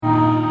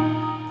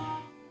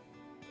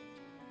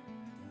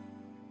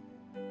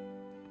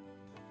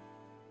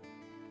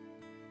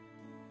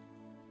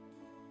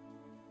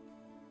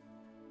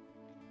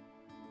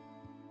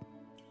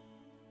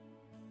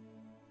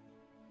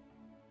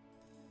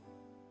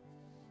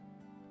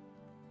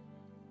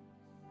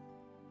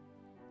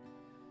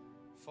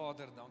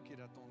Vader, dankie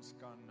dat ons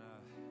kan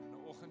in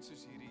 'n oggend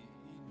soos hierdie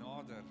U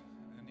nader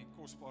in die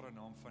kosbare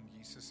naam van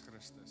Jesus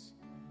Christus.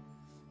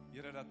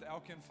 Here, dat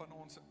elkeen van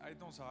ons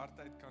uit ons hart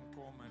uit kan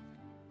kom en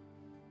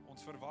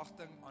ons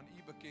verwagting aan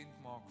U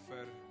bekend maak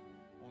vir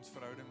ons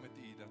verhouding met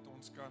U, dat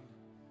ons kan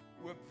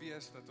oop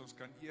wees, dat ons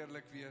kan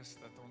eerlik wees,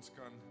 dat ons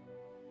kan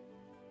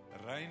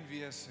rein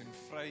wees en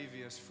vry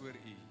wees voor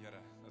U,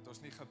 Here, dat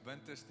ons nie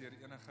gebind is deur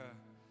enige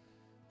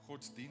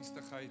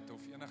godsdienstigheid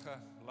of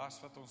enige las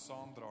wat ons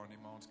saamdra nie,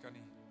 maar ons kan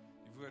nie,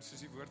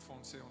 soos die woord vir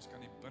ons sê, ons kan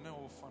die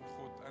binnehof van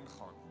God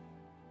ingaan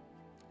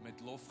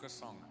met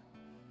lofgesange.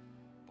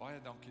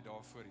 Baie dankie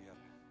daarvoor, Here.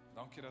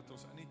 Dankie dat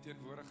ons in die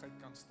teenwoordigheid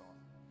kan staan.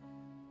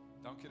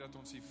 Dankie dat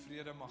ons die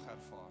vrede mag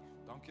ervaar.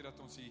 Dankie dat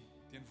ons die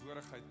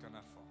teenwoordigheid kan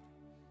ervaar.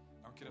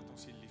 Dankie dat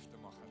ons die liefde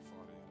mag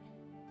ervaar,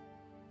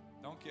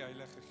 Here. Dankie,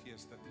 Heilige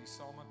Gees, dat U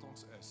saam met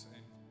ons is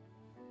en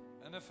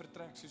in 'n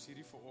vertrek soos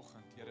hierdie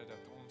vanoggend, Here,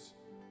 dat ons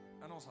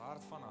in ons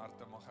hart van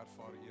harte mag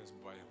ervaar U is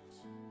by ons.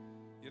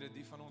 Here,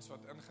 die van ons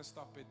wat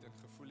ingestap het en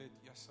gevoel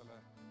het, yes,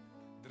 hulle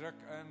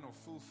druk in of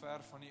voel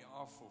ver van U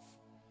af of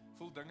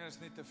voel dinge is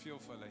net te veel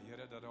vir hulle,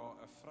 Here, dat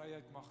daar 'n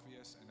vryheid mag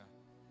wees en 'n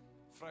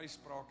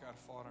vryspraak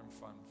ervaring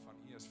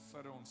van U is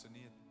vir ons en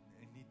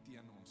nie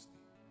teen ons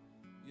nie.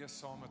 U is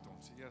saam met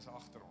ons, U is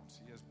agter ons,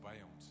 U is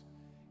by ons.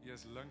 U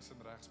is links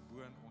en regs,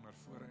 bo en onder,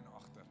 voor en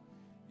agter.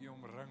 U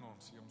omring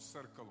ons, U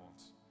omsirkel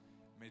ons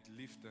met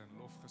liefde en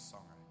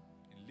lofgesange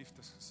en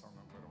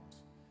liefdesgesange oor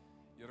ons.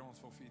 Here, ons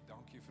wil vir U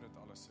dankie vir dit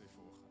alles sê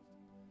vanoggend.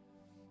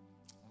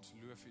 Ons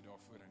loof U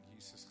daarvoor in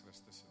Jesus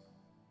Christus se naam.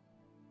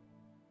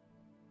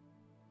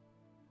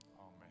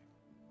 Amen.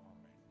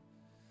 Amen.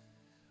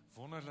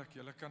 Wonderlik,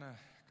 julle kan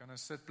 'n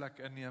sitplek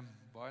inneem.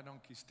 Baie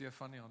dankie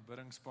Stefan, die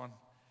aanbiddingsspan.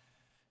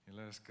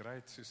 Julle is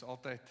great soos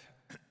altyd.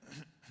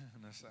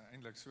 En is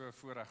eintlik so 'n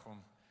voorreg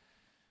om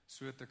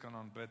so te kan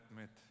aanbid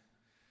met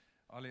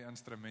al die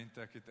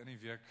instrumente. Ek het in die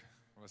week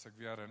was ek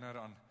weer herinner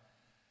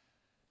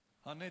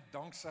aan net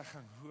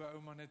danksegging, hoe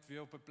ouma net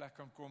weer op 'n plek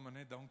kan kom en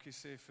net dankie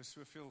sê vir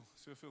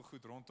soveel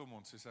goed rondom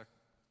ons. Soos ek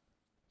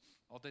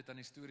altyd aan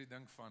die storie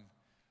dink van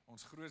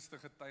ons grootste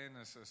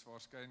getuienis is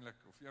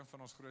waarskynlik, of een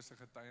van ons grootste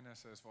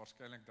getuienisse is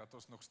waarskynlik dat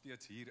ons nog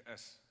steeds hier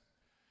is.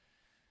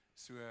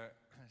 So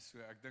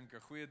ek dink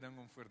 'n goeie ding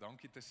om voor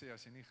dankie te sê,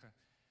 as jy nie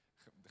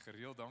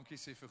gereeld dankie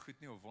sê vir goed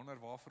nie, of wonder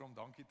waarvoor om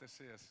dankie te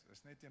sê,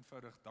 is net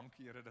eenvoudig,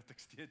 dankie Here dat ek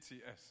steeds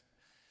hier is.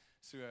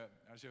 So,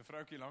 as jou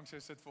vroukie langs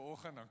jou sit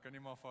vanoggend, dan kan jy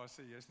maar vir haar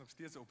sê, jy is nog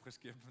steeds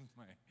opgeskeep met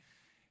my.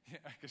 Ja,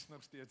 ek is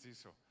nog steeds hier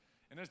so.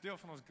 En dit is deel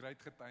van ons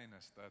great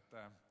getuienis,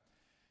 dat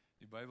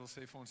die Bybel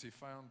sê vir ons, die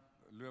vyand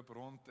loop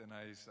rond en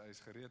hy is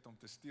gereed om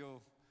te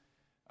steel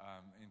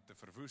en te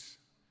verwoes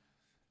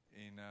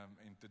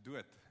en te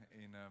dood.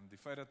 En die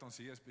feit dat ons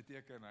hier is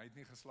beteken, hy het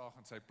nie geslaag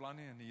in sy plan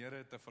nie, en die Here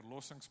het 'n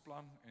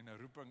verlossingsplan en 'n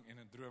roeping en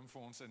 'n droom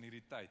vir ons in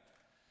hierdie tyd.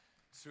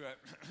 So,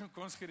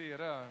 kom ons gee die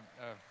Here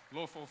 'n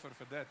lofoffer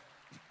vir dit.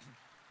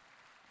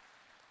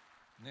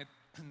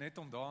 Net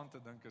om daaraan te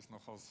dink is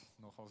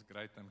nogals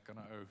great en kan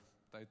 'n ou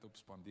tyd op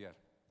spandeer.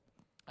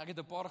 Ek het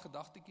 'n paar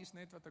gedagtetjies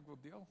net wat ek wil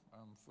deel,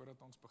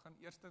 voordat ons begin.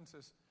 Eerstens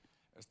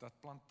is dat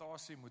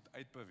plantasie moet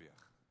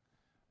uitbeweeg.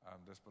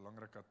 Dis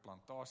belangrik dat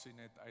plantasie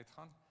net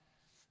uitgaan.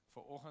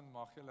 Vanoggend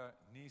mag julle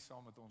nie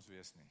saam met ons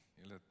wees nie.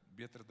 Julle het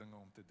beter dinge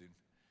om te doen.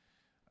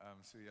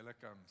 So julle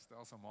kan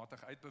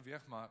stelselmatig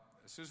uitbeweeg, maar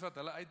soos wat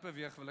hulle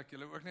uitbeweeg, wil ek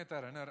julle ook net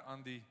herinner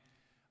aan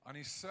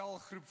die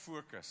selgroep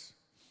fokus.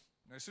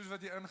 Nou soos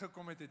wat jy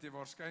ingekom het jy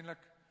waarskynlik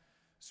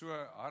so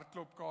 'n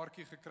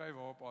hardklopkaartjie gekry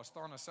waarop daar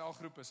staan, 'n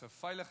selgroep is 'n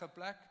veilige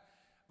plek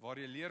waar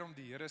jy leer om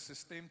die Here se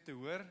stem te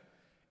hoor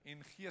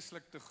en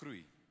geestelik te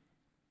groei.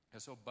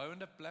 Dis 'n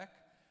opbouende plek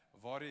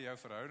waar jy jou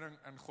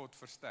verhouding in God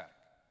versterk.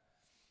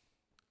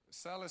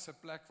 Sel is 'n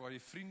plek waar jy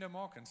vriende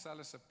maak en sel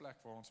is 'n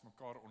plek waar ons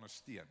mekaar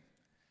ondersteun.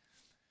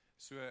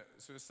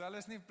 So sel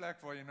is nie 'n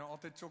plek waar jy nou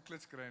altyd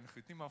chocolates kry en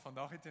goed nie, maar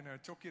vandag het jy nou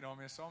 'n chokkie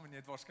daarmee saam en jy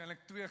het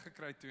waarskynlik 2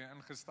 gekry toe jy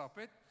ingestap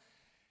het.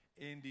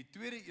 En die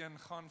tweede een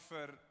gaan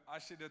vir,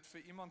 as jy dit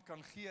vir iemand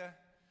kan gee,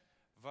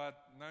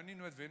 wat nou nie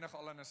noodwendig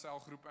al in 'n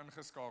selgroep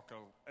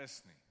ingeskakel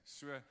is nie.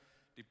 So,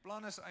 die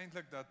plan is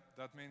eintlik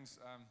dat mens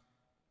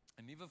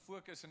 'n nuwe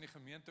fokus in die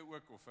gemeente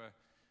ook,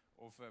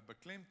 of 'n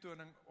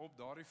beklemtoning op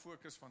daardie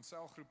fokus van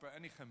selgroepe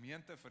in die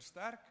gemeente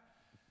versterk,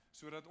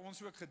 sodat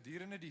ons ook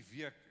gedurende die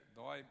week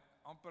daai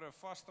amper 'n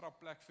vasdrap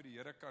plek vir die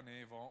Here kan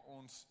hê, waar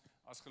ons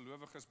as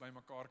gelowiges by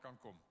mekaar kan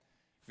kom.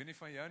 Ek weet nie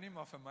van jou nie,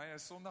 maar vir my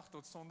is Sondag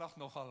tot Sondag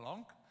nogal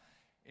lank,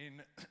 en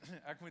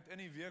ek moet in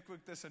die week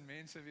ook tussen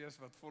mense wees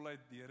wat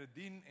voluit die Here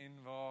dien,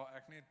 en waar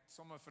ek net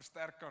sommer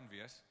versterk kan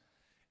wees,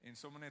 en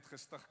sommer net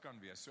gestig kan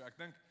wees. So ek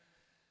dink,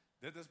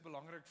 dit is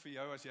belangrik vir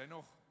jou, as jy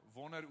nog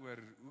wonder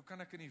oor, hoe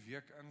kan ek in die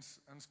week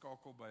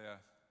inskakel by 'n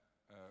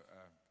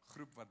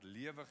groep wat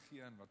lewe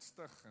gee, en wat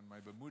stig, en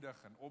my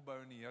bemoedig, en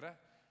opbou in die Here,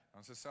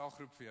 dan is 'n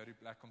selgroep vir jou die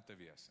plek om te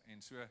wees.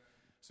 En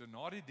so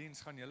na die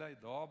diens gaan julle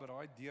daar by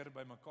daai deur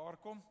by mekaar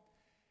kom,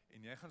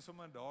 en jy gaan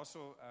sommer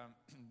daarso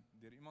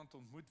deur iemand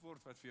ontmoet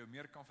word wat vir jou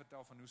meer kan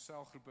vertel van hoe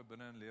selgroepe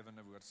binne in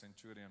Lewende Woord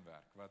Centurion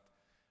werk,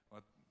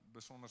 wat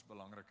besonders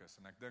belangrik is.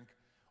 En ek dink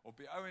op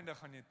die ou ende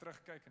gaan jy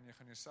terugkyk en jy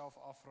gaan jouself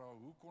afvra,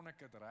 hoe kon ek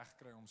dit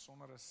regkry om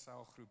sonder 'n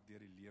selgroep deur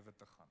die lewe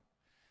te gaan?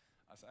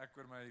 As ek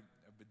oor my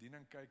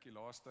bediening kyk die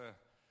laaste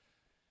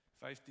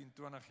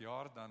 15-20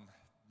 jaar, dan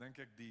dink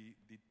ek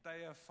die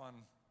tye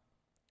van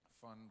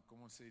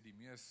kom ons sê die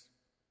mees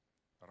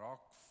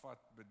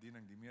raakvat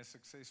bediening, die mees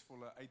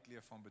suksesvolle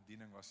uitleef van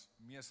bediening was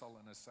meesal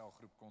in 'n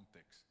selgroep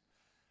konteks,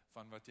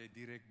 van wat jy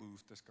direk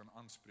behoeftes kan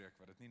aanspreek,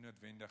 wat dit nie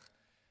noodwendig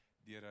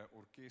deur 'n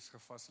orkes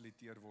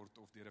gefasiliteer word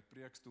of deur 'n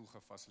preekstoel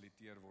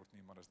gefasiliteer word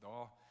nie, maar is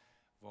daar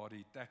waar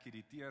die tekkie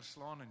die teer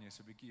slaan en jy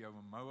so 'n bietjie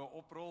jou moue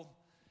oprol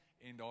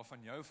en daar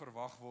van jou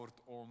verwag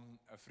word om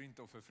 'n vriend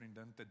of 'n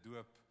vriendin te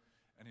doop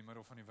in die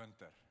middel van die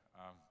winter.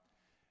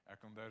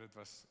 Ek onthou dit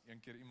was een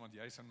keer iemand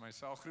juis in my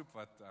selgroep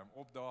wat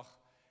opdaag,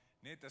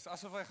 net is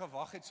asof hy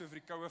gewag het so vir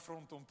die koue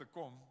front om te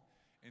kom,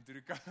 en toe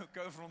die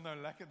koue front nou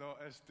lekker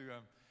daar is,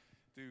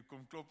 toe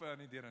kom klop hy aan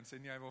die deur en sê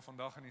nie, hy wil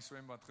vandag in die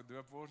swembad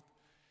gedoop word,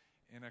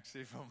 en ek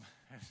sê vir hom,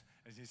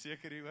 is jy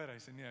seker hieroor? Hy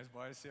sê nie, hy is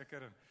baie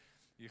seker, en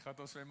hier gaan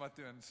ons swembad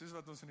toe, en soos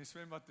wat ons in die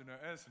swembad toe nou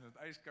is, en het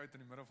ijskoud in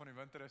die middel van die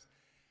winter is,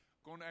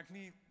 kon ek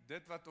nie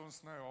dit wat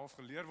ons nou half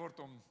geleer word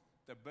om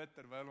te bid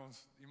terwyl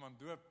ons iemand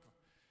doop,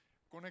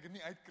 kon ek dit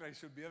nie uitkry,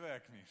 so bewe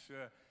ek nie,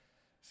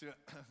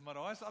 maar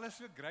daar is alles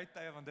so great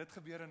tye, want dit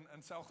gebeur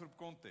in selgroep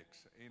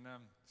konteks,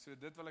 en so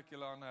dit wil ek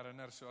julle aan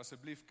herinner, so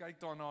asseblief kyk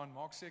daarna en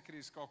maak seker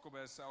jy skakel by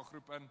 'n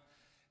selgroep in,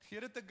 gee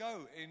dit 'n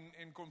go,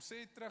 en kom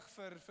sê terug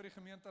vir die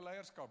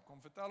gemeenteleierskap,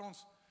 kom vertel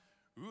ons,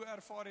 hoe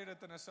ervaar jy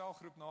dit in 'n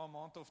selgroep na 'n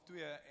maand of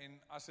 2,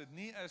 en as dit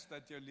nie is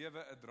dat jou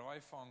lewe 'n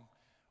draai vang,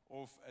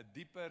 of 'n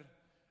dieper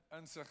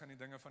insig in die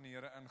dinge van die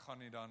Here ingaan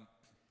nie,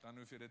 dan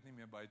hoef jy dit nie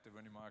meer by te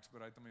woon nie, maar ek is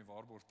bereid om die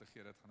waarborg te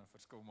gee, dit gaan 'n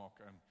verskil maak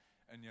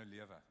in jou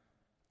lewe.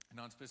 En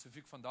dan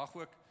spesifiek vandag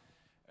ook,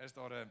 is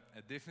daar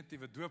 'n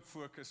definitiewe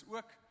doopfokus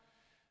ook,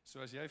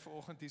 so as jy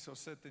vanoggend hier sal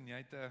sit en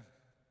jy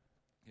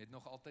het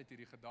nog altyd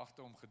hierdie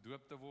gedagte om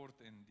gedoop te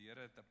word, en die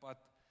Here het 'n pad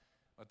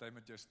wat hy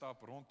met jou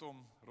stap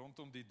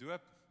rondom die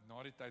doop,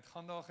 na die tyd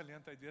gaan daar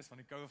geleentheid wees, want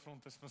die koue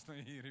front is mos nou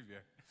hierdie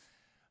week.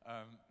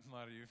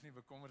 Maar jy hoef nie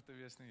bekommerd te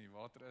wees nie, die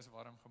water is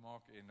warm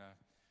gemaak, en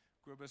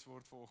Kobus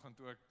word vanoggend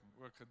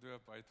ook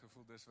gedoop, hy het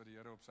gevoel dis wat die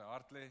Here op sy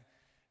hart lê,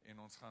 en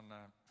ons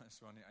gaan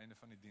so aan die einde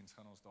van die diens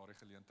gaan ons daardie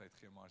geleentheid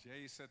gee, maar as jy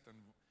hier sit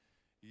en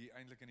hier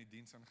eintlik in die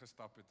diens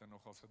ingestap het en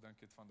nogals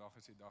gedink het, vandag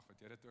is die dag wat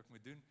jy dit ook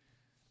moet doen,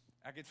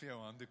 ek het vir jou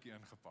 'n handdoekie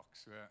ingepak,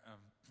 so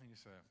hier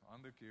is 'n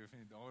handdoekie, jy hoef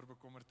nie daaroor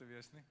bekommerd te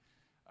wees nie,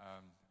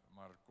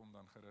 maar kom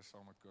dan gerus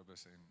saam met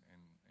Kobus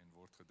en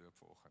word gedoop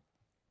vanoggend.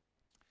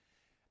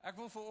 Ek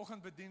wil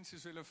vanoggend bedien,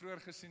 soos julle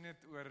vroeër gesien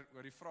het,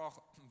 oor die vraag,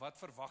 wat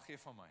verwag jy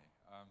van my?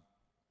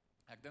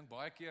 Ek dink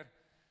baie keer,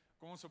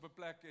 kom ons op 'n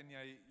plek en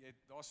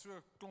daar's so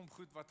 'n klomp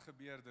goed wat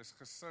gebeur, dis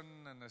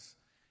gesin, en is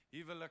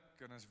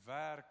huwelik, en is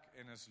werk,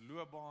 en is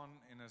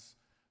loopbaan, en is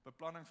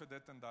beplanning vir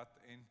dit en dat,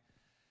 en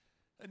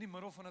in die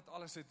middel van dit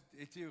alles het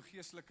jy jou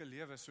geestelike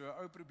lewe, so 'n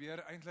ou probeer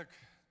eintlik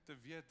te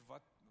weet,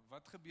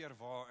 wat gebeur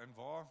waar, en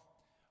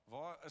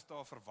waar is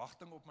daar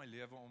verwagting op my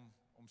lewe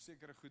om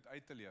sekere goed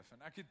uit te leef,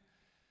 en ek het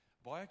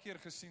baie keer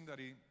gesien dat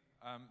die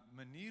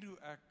manier hoe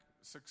ek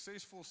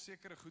suksesvol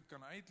sekere goed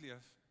kan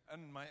uitleef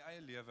in my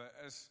eie lewe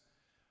is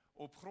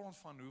op grond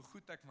van hoe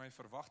goed ek my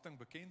verwagting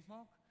bekend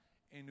maak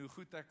en hoe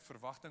goed ek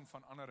verwagting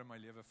van ander in my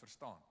lewe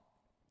verstaan.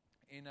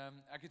 En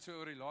ek het so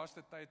oor die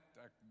laaste tyd,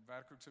 ek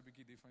werk ook so 'n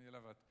bietjie die van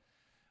julle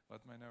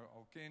wat my nou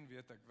al ken,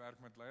 weet ek werk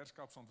met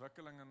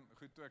leierskapsontwikkeling en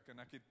goed ook, en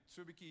ek het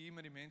so 'n bietjie hier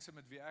met die mense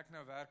met wie ek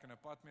nou werk en 'n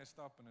pad mee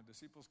stap en 'n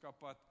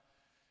disippelskappad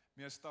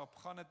mee stap,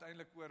 gaan dit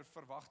eintlik oor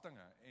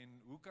verwagtinge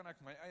en hoe kan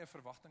ek my eie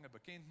verwagtinge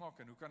bekend maak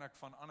en hoe kan ek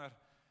van ander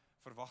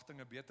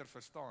verwagtinge beter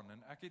verstaan.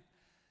 En ek het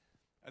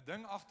 'n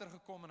ding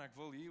agtergekom en ek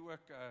wil hier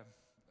ook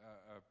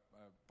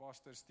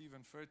Pastor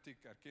Steven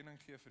Furtick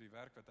erkenning gee vir die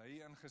werk wat hy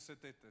hier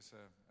ingesit het. Is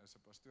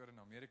 'n pastoor in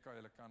Amerika.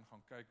 Julle kan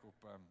gaan kyk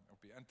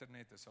op die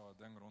internet, is daar 'n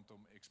ding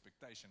rondom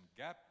expectation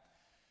gap.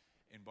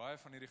 En baie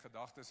van hierdie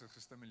gedagtes is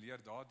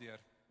gestimuleer daardeur.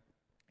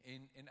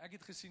 En ek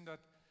het gesien dat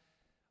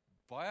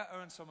baie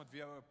ouens saam met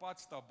wie jy op 'n pad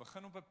stap,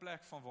 begin op 'n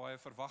plek van waar jy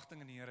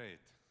verwagting in die Here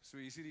het. So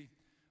hier is hierdie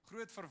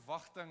groot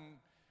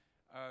verwagting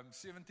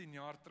 17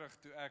 jaar terug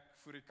toe ek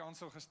voor die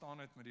kansel gestaan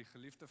het met die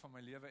geliefde van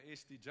my lewe,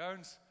 S.T.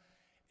 Jones,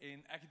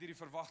 en ek het hierdie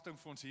verwagting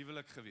vir ons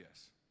huwelik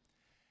gewees.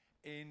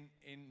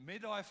 En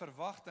met daai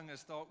verwagting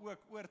is daar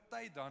ook oor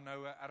tyd dan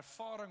nou 'n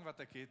ervaring wat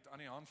ek het aan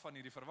die hand van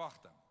hierdie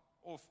verwagting.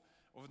 Of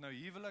dit nou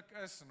huwelik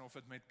is en of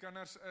dit met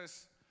kinders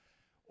is,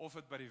 of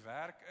dit by die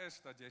werk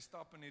is, dat jy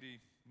stap in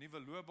hierdie nuwe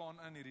loopbaan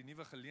in, hierdie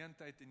nuwe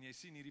geleentheid en jy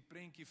sien hierdie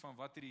prentjie van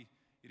wat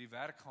hierdie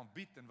werk gaan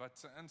bied en wat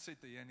se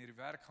insette jy in hierdie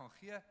werk gaan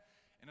gee,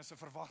 en is 'n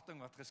verwagting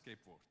wat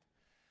geskep word.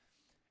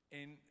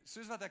 En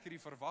soos wat ek hierdie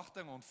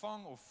verwagting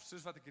ontvang, of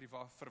soos wat ek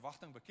hierdie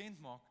verwagting bekend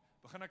maak,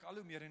 begin ek al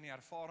hoe meer in die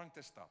ervaring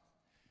te stap.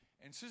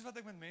 En soos wat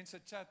ek met mense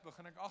chat,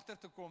 begin ek agter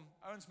te kom,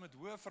 ouens met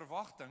hoë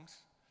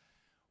verwagtings,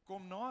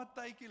 kom na 'n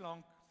tydjie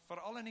lank,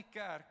 veral in die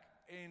kerk,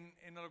 en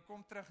hulle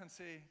kom terug en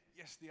sê,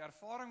 yes, die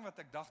ervaring wat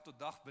ek dag tot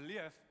dag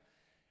beleef,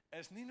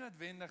 is nie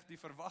noodwendig die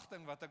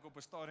verwagting wat ek op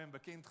 'n stadium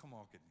bekend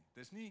gemaak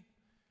het nie.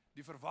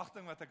 die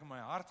verwagting wat ek in my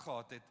hart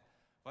gehad het,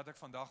 wat ek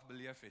vandag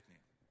beleef het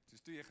nie.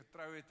 Soos toe jy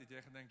getrou het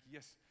jy gedink,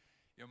 "Jesus,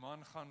 jou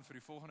man gaan vir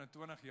die volgende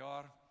 20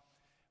 jaar,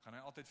 gaan hy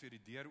altyd vir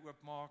die deur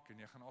oopmaak, en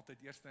jy gaan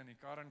altyd eerste in die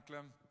kar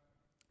inklim."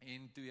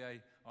 En toe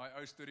jy, daai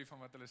ou storie van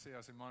wat hulle sê,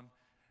 as 'n man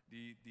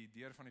die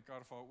deur van die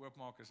kar vir haar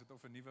oopmaak, is dit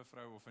of 'n nuwe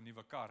vrou of 'n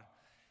nuwe kar.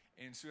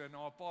 En so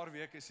na 'n paar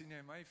weke sien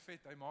jy, my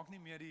vet, hy maak nie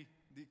meer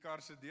die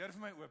kar se deur vir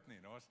my oop nie.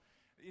 Daar's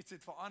iets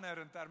het verander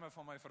in terme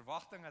van my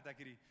verwagting, dat ek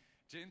hierdie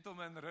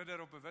gentleman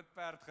ridder op 'n wit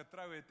perd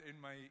getrou het, en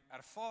my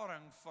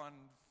ervaring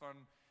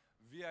van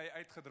wie hy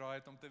uitgedraai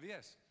het om te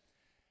wees.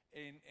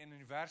 En in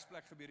die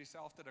werksplek gebeur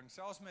dieselfde ding,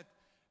 selfs met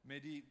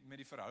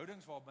die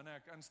verhoudings waarbinne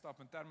ek instap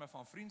in terme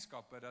van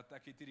vriendskappe, dat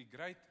ek het hierdie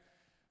great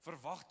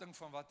verwagting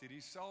van wat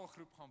hierdie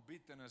selgroep gaan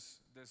bied, en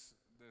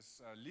dis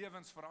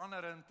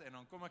lewensveranderend, en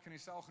dan kom ek in die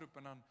selgroep,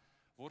 en dan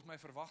word my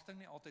verwagting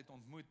nie altyd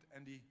ontmoet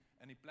in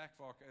die plek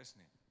waar ek is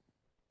nie.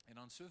 En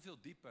dan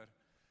soveel dieper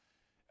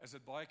is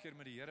dit baie keer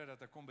met die Here,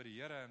 dat ek kom by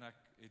die Here, en ek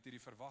het hierdie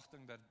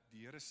verwagting, dat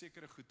die Here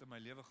sekere goed in my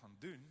lewe gaan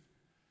doen,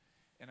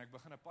 en ek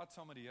begin 'n pad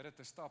saam met die Here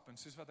te stap, en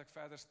soos wat ek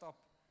verder stap,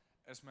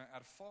 is my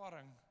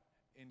ervaring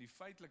en die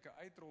feitelike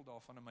uitrol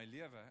daarvan in my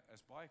lewe,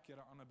 is baie keer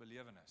 'n ander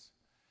belewenis.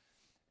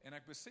 En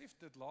ek besef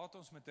dit laat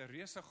ons met 'n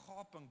reuse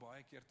gaping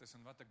baie keer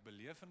tussen wat ek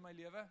beleef in my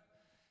lewe,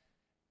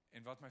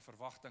 en wat my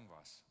verwagting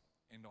was.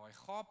 En daai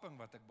gaping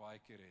wat ek baie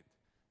keer het,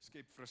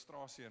 skep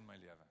frustrasie in my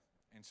lewe.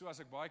 En so as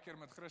ek baie keer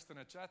met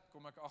Christene chat,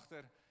 kom ek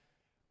agter,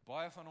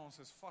 baie van ons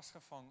is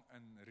vasgevang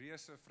in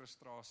reuse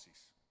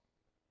frustrasies.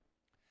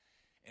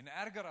 En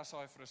erger as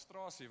daai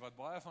frustrasie, wat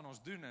baie van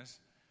ons doen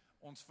is,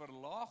 ons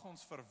verlaag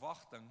ons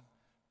verwagting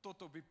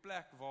tot op die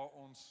plek waar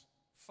ons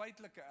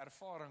feitelike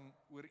ervaring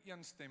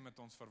ooreenstem met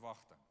ons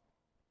verwagting.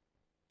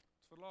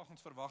 Ons verlaag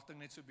ons verwagting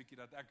net so bietjie,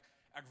 dat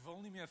ek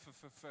wil nie meer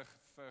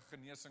vir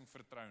genesing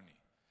vertrou nie.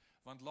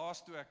 Want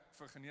laas toe ek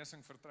vir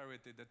genesing vertrou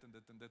het, het dit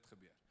en dit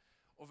gebeur.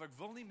 Of ek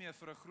wil nie meer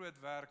vir 'n groot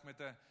werk met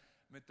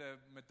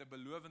 'n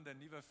belovende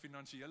nuwe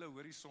finansiële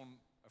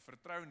horison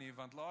vertrou nie,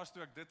 want laas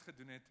toe ek dit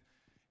gedoen het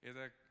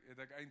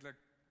ek eintlik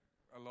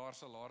 'n laer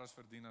salaris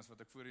verdien as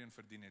wat ek voorheen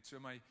verdien het. So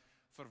my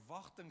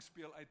verwagting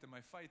speel uit in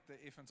my feite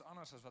effens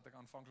anders as wat ek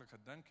aanvanklik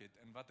gedink het.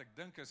 En wat ek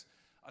dink is,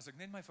 as ek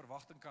net my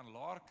verwagting kan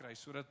laer kry,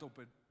 sodat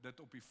dit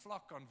op die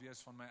vlak kan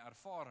wees van my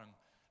ervaring,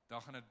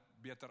 dan gaan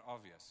dit beter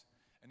afwees.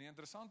 En die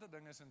interessante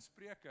ding is, in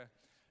Spreuke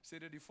sê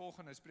dit die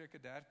volgende, Spreuke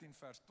 13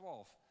 vers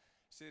 12,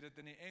 sê dit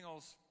in die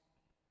Engels,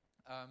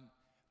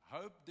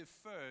 hope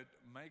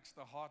deferred makes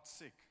the heart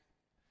sick.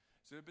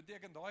 So dit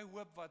beteken, daai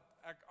hoop wat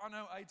ek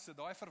aanhou uitsit,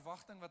 daai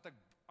verwagting wat ek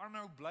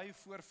aanhou bly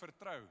voor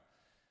vertrou,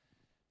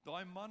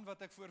 daai man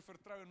wat ek voor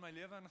vertrou in my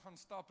lewe in gaan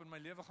stap, en my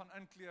lewe gaan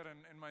inkleer,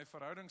 en my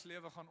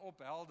verhoudingslewe gaan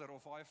ophelder,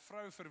 of daai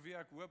vrou vir wie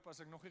ek hoop, as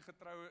ek nog nie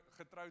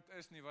getroud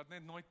is nie, wat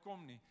net nooit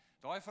kom nie,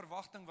 daai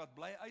verwagting wat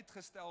bly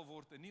uitgestel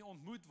word, en nie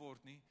ontmoet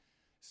word nie,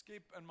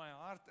 skep in my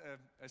hart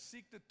 'n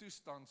siekte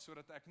toestand,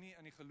 sodat ek nie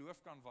in die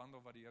geloof kan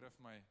wandel, wat die Here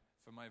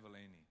vir my wil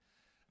hê nie.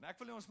 En ek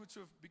wil hê ons moet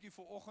so 'n bietjie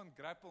vanoggend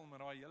grapple met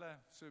daai hele,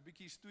 so 'n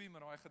bietjie stoei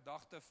met daai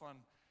gedagte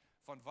van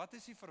wat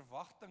is die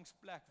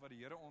verwagtingsplek wat die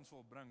Here ons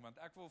wil bring, want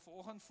ek wil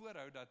vanoggend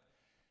voorhou dat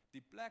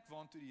die plek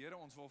waartoe die Here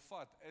ons wil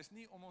vat, is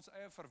nie om ons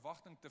eie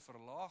verwagting te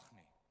verlaag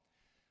nie,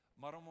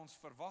 maar om ons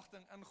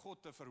verwagting in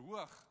God te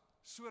verhoog,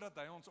 sodat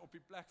hy ons op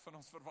die plek van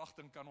ons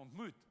verwagting kan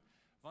ontmoet.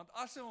 Want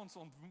as hy ons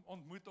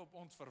ontmoet op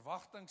ons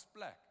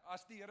verwagtingsplek,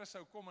 as die Here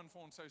sou kom en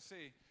vir ons sou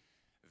sê,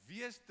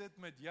 wees dit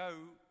met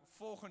jou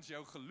volgens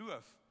jou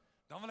geloof,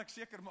 dan wil ek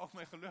seker maak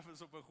my geloof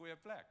is op 'n goeie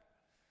plek.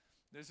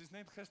 Dis is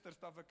net gister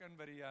stap ek in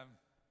by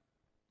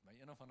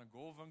een of ander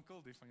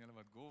golfwinkel, die van julle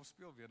wat golf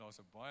speel, weet daar's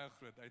 'n baie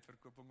groot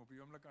uitverkoping op die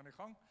oomblik aan die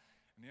gang,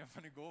 in een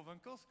van die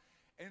golfwinkels,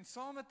 en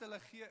saam met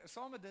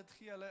dit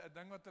gee hulle 'n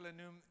ding wat hulle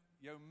noem,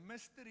 jou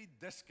mystery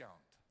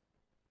discount.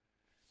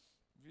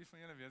 Wie van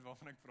julle weet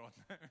waarvan ek praat?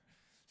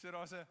 So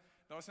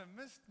daar's 'n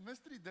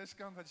mystery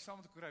discount wat jy saam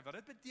moet kry. Wat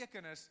dit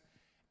beteken is,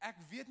 ek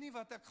weet nie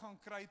wat ek gaan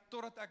kry,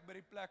 totdat ek by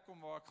die plek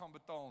kom waar ek gaan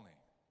betaal nie.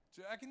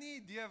 So ek het nie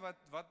idee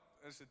wat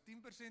is dit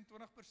 10%,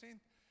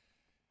 20%?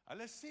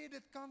 Hulle sê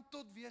dit kan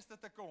tot wees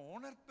dat ek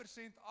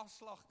 100%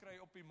 afslag kry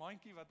op die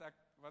mandjie wat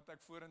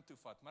ek vorentoe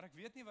vat, maar ek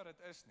weet nie wat dit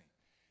is nie.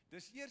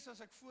 Dis eers as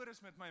ek voor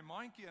is met my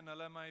mandjie en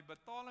hulle my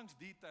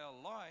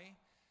betalingsdetail laai,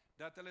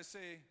 dat hulle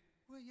sê,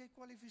 o, jy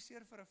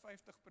kwalifiseer vir 'n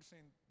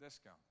 50%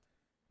 discount.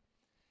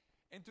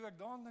 En toe ek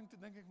daaraan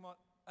dink ek, maar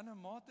in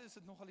 'n mate is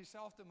dit nogal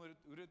dieselfde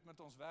hoe dit met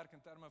ons werk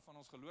in terme van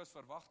ons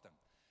geloofsverwagting.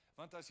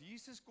 Want as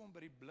Jesus kom by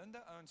die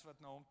blinde ouens wat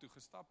na hom toe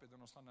gestap het,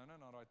 en ons gaan nou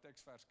na daai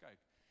teksvers kyk,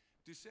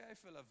 toe sê hy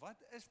vir hulle,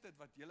 wat is dit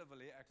wat julle wil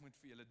hê ek moet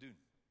vir julle doen?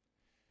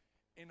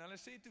 En hulle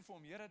sê toe vir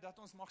hom, Here, dat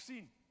ons mag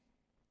sien.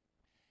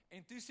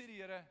 En toe sê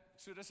die Here,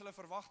 so dis hulle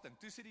verwagting,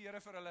 toe sê die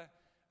Here vir hulle,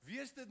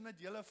 wees dit met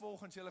julle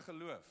volgens julle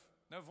geloof.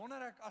 Nou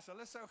wonder ek, as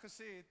hulle sou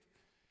gesê het,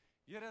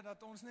 Here,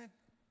 dat ons net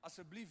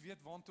asseblief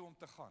weet waartoe om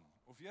te gaan,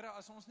 of Here,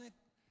 as ons net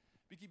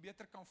bietjie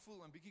beter kan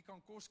voel, en bietjie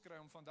kan kos kry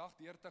om vandag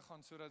deur te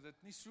gaan, sodat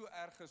dit nie so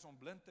erg is om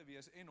blind te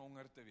wees en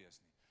honger te wees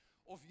nie.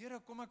 Of Here,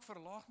 kom ek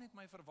verlaag net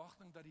my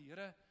verwagting dat die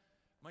Here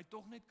my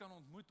tog net kan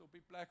ontmoet op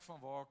die plek van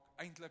waar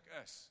ek eintlik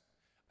is.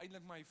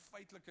 Eintlik my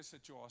feitelike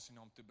situasie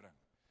na hom toe bring.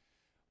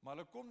 Maar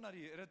hulle kom na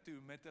die Here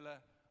toe met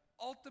hulle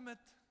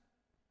ultimate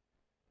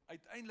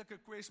uiteindelike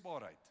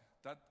kwesbaarheid,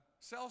 dat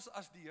selfs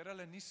as die Here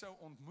hulle nie sou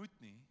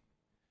ontmoet nie,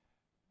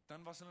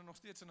 dan was hulle nog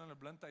steeds in hulle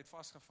blindheid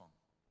vasgevang.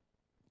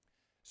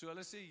 So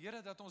hulle sê,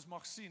 Here, dat ons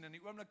mag sien, en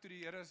die oomblik toe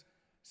die Here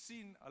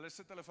sien, hulle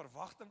sit hulle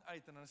verwagting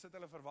uit, en hulle sit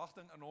hulle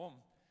verwagting in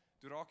hom,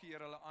 toe raak die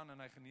Here hulle aan, en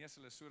hy genees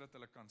hulle sodat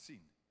hulle kan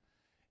sien.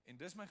 En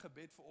dis my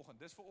gebed vir oggend,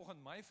 dis vir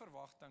oggend my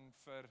verwagting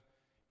vir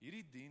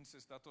hierdie diens,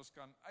 is dat ons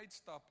kan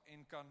uitstap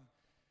en kan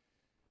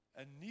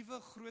 'n nuwe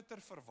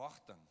groter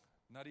verwagting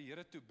na die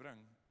Here toe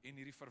bring, en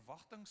hierdie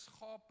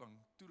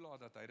verwagtingsgaping toelaat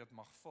dat hy dit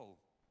mag vul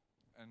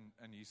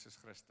in Jesus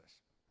Christus.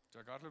 So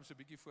ek hardloop so 'n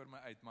bietjie voor my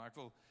uit, maar ek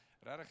wil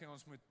regtig hê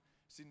ons moet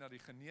sien dat die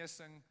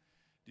genesing,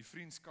 die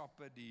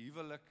vriendskappe, die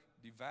huwelik,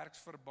 die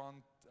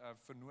werksverband,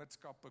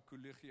 vennootskappe,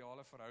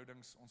 kollegiale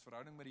verhoudings, ons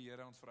verhouding met die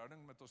Here, ons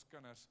verhouding met ons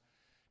kinders,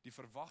 die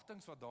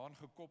verwagtings wat daaraan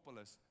gekoppel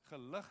is,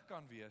 gelig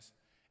kan wees,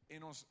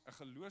 en ons 'n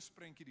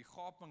geloofsprentjie die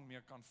gaping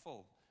mee kan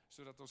vul,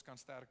 sodat ons kan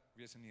sterk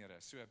wees in die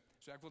Here. So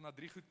ek wil na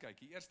 3 goed kyk.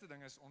 Die eerste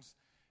ding is ons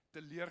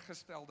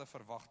teleurgestelde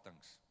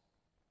verwagtings.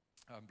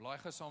 Blaai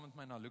gou saam met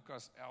my na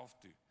Lukas 11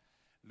 toe.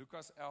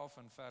 Lukas 11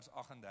 in vers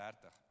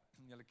 38.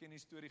 Julle ken die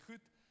storie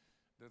goed.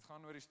 Dit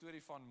gaan oor die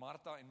storie van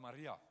Martha en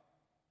Maria.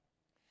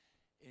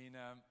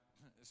 En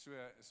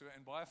so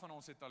en baie van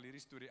ons het al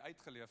hierdie storie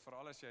uitgeleef,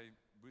 veral as jy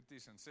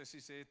boeties en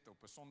sissies het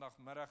op 'n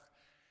Sondagmiddag.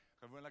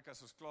 Gewoonlik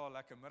as ons klaar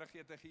lekker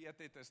middagete geëet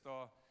het, is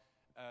daar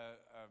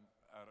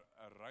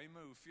 'n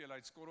ruime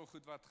hoeveelheid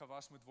skorrelgoed wat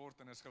gewas moet word,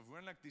 en is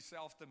gewoonlik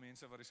dieselfde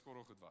mense wat die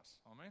skorrelgoed was.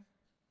 Amen.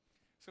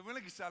 Is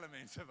gewoonlik dieselfde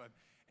mense wat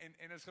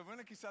en is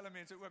gewoonlik dieselfde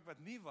mense ook wat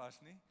nie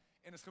was nie,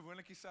 en is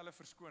gewoonlik dieselfde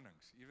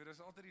verskonings. Jy weet, is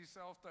altyd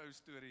dieselfde ou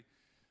storie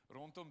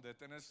rondom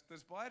dit, en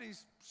dis baie die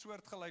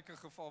soortgelyke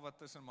geval wat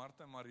tussen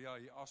Martha en Maria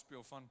hier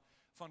afspeel van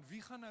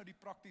wie gaan nou die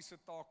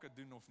praktiese take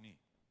doen of nie.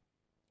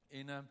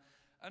 En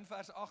in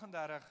vers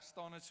 38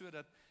 staan dit so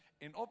dat,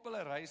 en op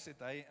hulle reis het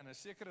hy in 'n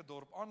sekere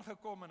dorp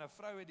aangekom, en 'n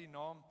vrou het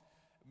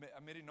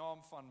met die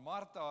naam van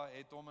Martha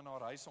het hom in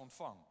haar huis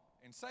ontvang.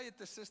 En sy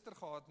het 'n suster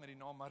gehad met die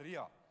naam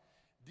Maria.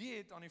 Die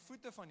het aan die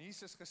voete van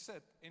Jesus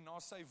gesit en na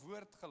sy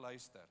woord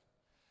geluister.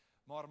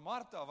 Maar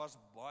Martha was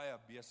baie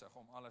besig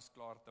om alles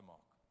klaar te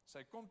maak.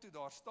 Sy kom toe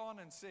daar staan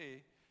en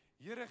sê,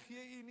 Here,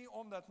 gee U nie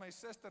om dat my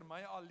suster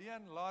my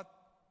alleen laat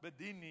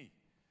bedien nie.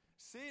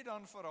 Sê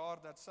dan vir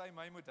haar dat sy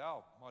my moet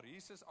help. Maar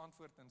Jesus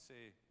antwoord en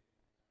sê,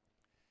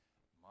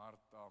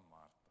 Martha,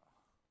 Martha,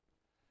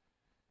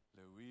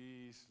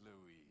 Louise,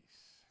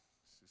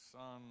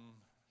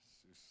 Susan,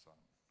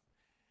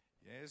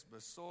 jy is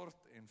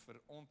besorgd en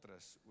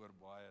verontrus oor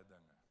baie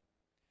dinge.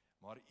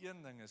 Maar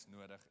een ding is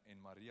nodig,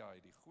 en Maria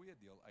het die goeie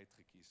deel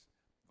uitgekies,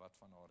 wat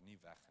van haar nie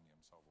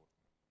weggeneem sal word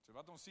nie. So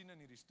wat ons sien in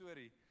hierdie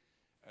storie,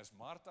 is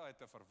Martha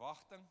het 'n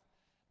verwagting,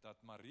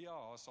 dat Maria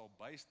haar sal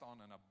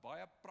bystaan in 'n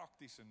baie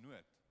praktiese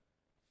nood,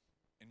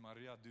 en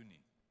Maria doen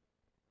nie.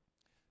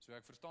 So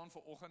ek verstaan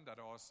vanoggend dat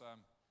daar's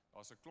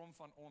 'n klomp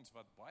van ons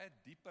wat baie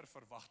dieper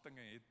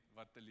verwagtinge het,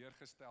 wat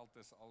teleurgesteld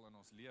is al in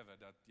ons lewe,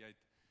 dat jy het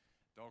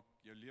dalk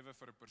jou lewe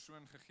vir 'n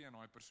persoon gegee, en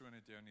daai persoon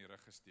het jou in die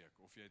rug gesteek,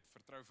 of jy het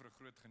vertrou vir 'n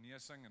groot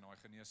genesing, en daai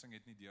genesing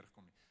het nie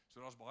deurgekom nie. So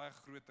daar's baie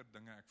groter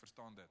dinge, ek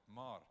verstaan dit,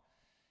 maar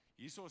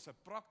hierso is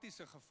 'n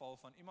praktiese geval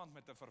van iemand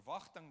met 'n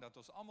verwagting, dat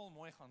ons almal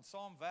mooi gaan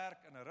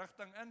saamwerk in 'n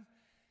rigting in,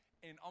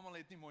 en almal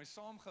het nie mooi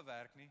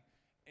saamgewerk nie,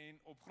 en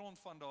op grond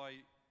van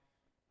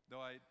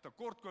daai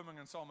tekortkoming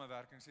in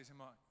samewerking, sê sy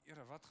maar,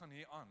 Here, wat gaan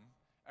hier aan?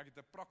 Ek het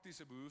 'n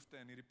praktiese behoefte,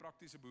 en hierdie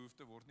praktiese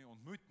behoefte word nie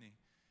ontmoet nie,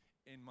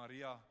 en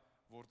Maria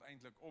word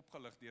eintlik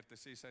opgelig deur te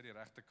sê sy het die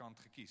regte kant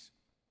gekies.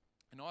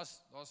 En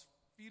daar's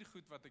 4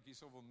 goed wat ek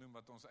hierso wil noem,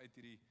 wat ons uit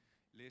hierdie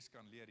les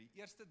kan leer. Die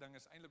eerste ding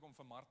is eintlik om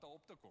vir Martha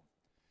op te kom.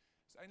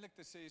 Is eintlik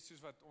te sê, soos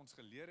wat ons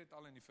geleer het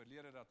al in die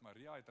verlede, dat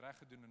Maria het reg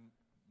gedoen en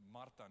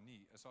Martha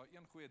nie, is daar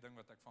een goeie ding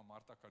wat ek van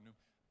Martha kan noem,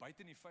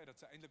 buite die feit dat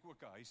sy eintlik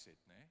ook 'n huis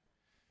het, né?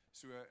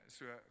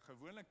 So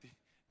gewoonlik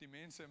die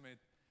mense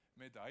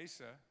met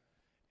huise,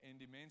 en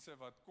die mense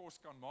wat kos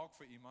kan maak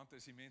vir iemand,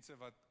 is die mense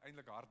wat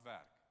eintlik hard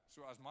werk.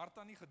 So as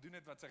Martha nie gedoen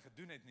het wat sy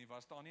gedoen het nie,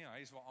 was daar nie 'n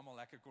huis waar almal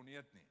lekker kon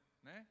eet nie,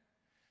 né?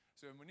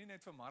 So moenie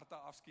net vir Martha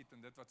afskiet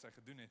in dit wat sy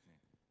gedoen het nie.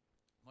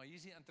 Maar hier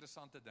is die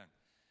interessante ding,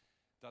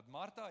 dat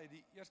Martha het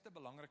die eerste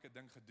belangrike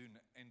ding gedoen,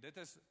 en dit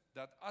is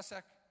dat as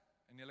ek,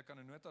 en julle kan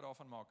 'n nota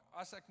daarvan maak,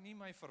 as ek nie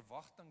my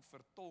verwagting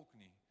vertolk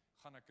nie,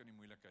 gaan ek in die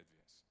moeilikheid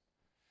wees.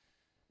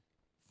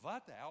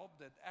 Wat help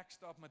dit ek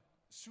stap met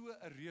so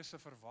 'n reuse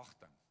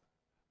verwagting,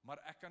 maar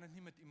ek kan dit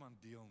nie met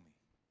iemand deel nie.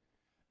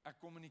 Ek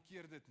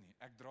kommunikeer dit nie,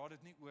 ek dra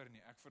dit nie oor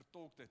nie, ek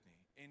vertolk dit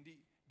nie. En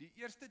die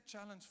eerste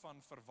challenge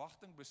van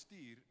verwagting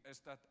bestuur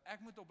is dat ek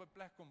moet op 'n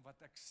plek kom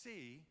wat ek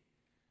sê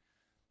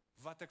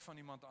wat ek van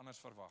iemand anders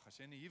verwag. As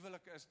jy in 'n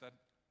huwelik is, dat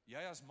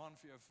jy as man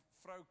vir jou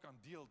vrou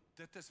kan deel,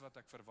 dit is wat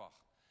ek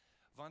verwag.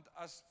 Want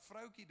as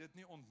vroutjie dit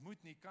nie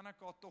ontmoet nie, kan ek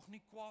haar tog nie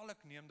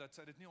kwaadlik neem dat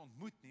sy dit nie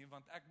ontmoet nie,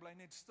 want ek bly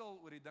net stil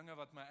oor die dinge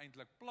wat my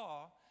eintlik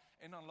pla,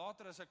 en dan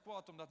later is ek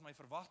kwaad omdat my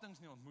verwagtings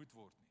nie ontmoet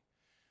word nie.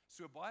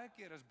 So baie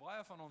keer is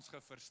baie van ons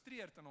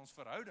gefrustreerd in ons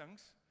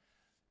verhoudings,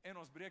 en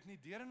ons breek nie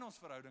deur in ons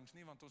verhoudings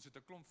nie, want ons het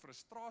 'n klomp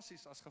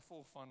frustrasies as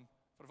gevolg van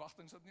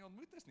verwagtinge wat nie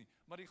ontmoet is nie.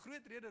 Maar die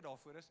groot rede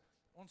daarvoor is,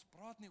 ons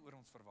praat nie oor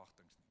ons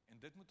verwagtinge nie. En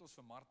dit moet ons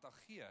vir Martha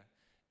gee,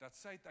 dat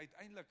sy het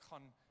uiteindelik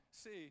gaan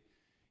sê,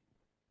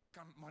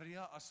 kan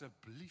Maria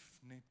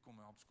asseblief net kom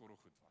help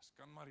skorrelgoed was?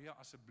 Kan Maria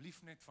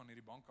asseblief net van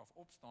hierdie bank af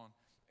opstaan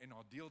en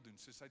haar deel doen?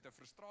 So sy het 'n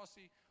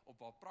frustrasie op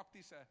haar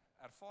praktiese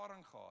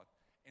ervaring gehad,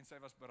 en sy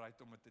was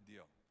bereid om dit te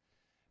deel.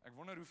 Ek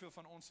wonder hoeveel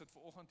van ons sit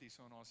vanoggend hier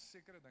so, en daar is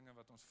sekere dinge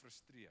wat ons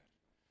frustreer.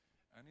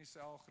 In die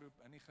selgroep,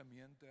 in die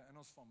gemeente, in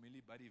ons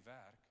familie, by die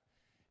werk,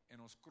 en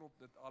ons krop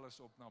dit alles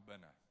op na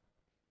binne.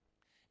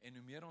 En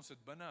hoe meer ons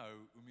dit binne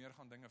hou, hoe meer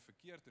gaan dinge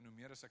verkeerd, en hoe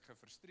meer is ek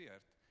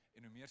gefrustreerd,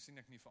 en hoe meer sien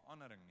ek nie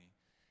verandering nie,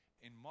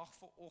 en mag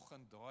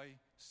vanoggend daai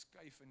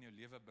skuif in jou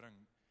lewe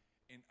bring,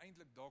 en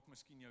eintlik dalk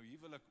miskien jou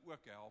huwelik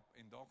ook help,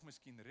 en dalk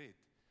miskien red,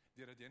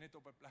 deurdat jy net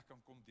op 'n plek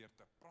kan kom deur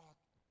te praat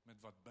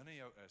met wat binne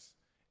jou is,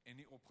 en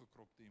nie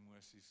opgekropte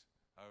emosies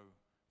hou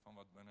van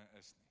wat binne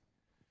is nie.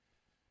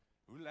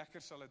 Hoe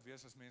lekker sal dit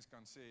wees as mens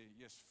kan sê,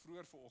 "Jesus,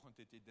 vroeër vanoggend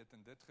het jy dit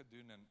en dit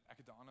gedoen en ek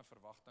het 'n ander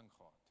verwagting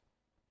gehad."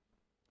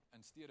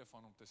 In steede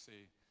van om te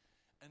sê,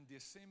 "In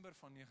Desember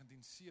van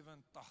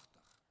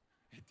 1987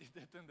 het jy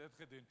dit en dit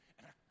gedoen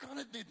en ek kan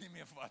dit net nie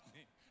meer vat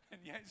nie."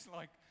 En jy's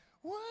like,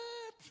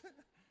 "What?"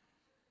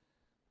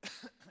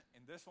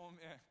 En dis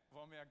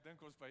waarmee ek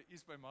dink ons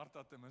by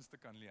Martha ten minste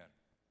kan leer.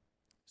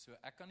 So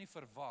ek kan nie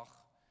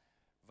verwag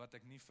wat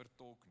ek nie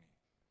vertolk nie.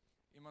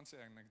 Iemand sê,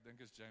 en ek dink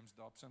is James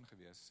Dobson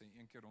gewees, sê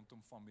een keer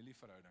rondom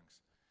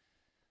familieverhoudings,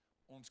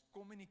 ons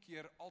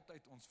kommunikeer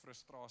altyd ons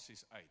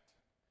frustrasies uit.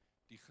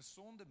 Die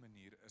gesonde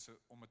manier is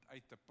om dit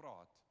uit te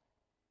praat,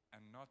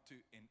 and not to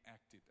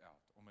enact it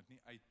out, om dit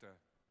nie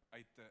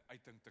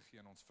uiting te gee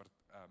in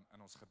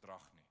ons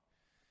gedrag nie.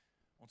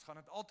 Ons gaan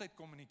dit altyd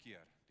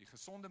kommunikeer. Die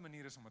gesonde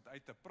manier is om dit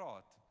uit te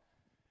praat,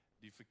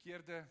 die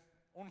verkeerde,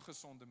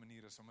 ongesonde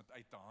manier is om dit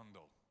uit te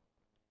handel.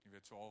 Jy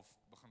weet, so half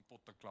begin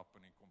pot te klap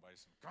in die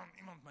kombuis, en kan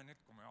iemand my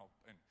net kom help,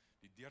 en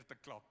die deur te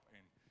klap,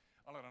 en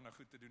allerhande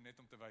goed te doen, net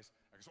om te wys,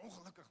 ek is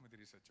ongelukkig met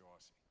hierdie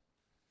situasie.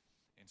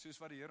 En soos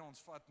wat die Here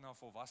ons vat na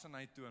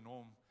volwassenheid toe in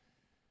hom,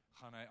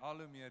 gaan hy al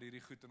hoe meer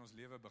hierdie goed in ons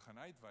lewe begin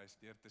uitwys,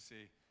 deur te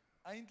sê,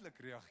 eintlik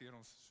reageer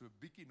ons so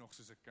bietjie nog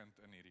soos 'n kind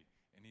in hierdie,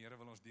 en die Here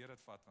wil ons deur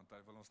dit vat, want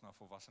hy wil ons na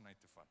volwassenheid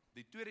toe vat.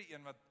 Die tweede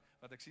een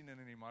wat ek sien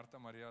in die Martha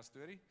Maria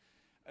storie,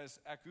 is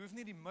ek hoef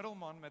nie die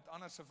middelman met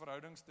ander se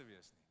verhoudings te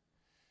wees nie.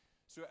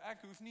 So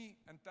ek hoef nie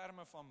in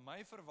terme van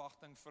my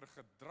verwagting vir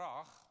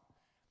gedrag,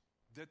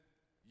 dit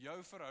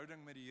jou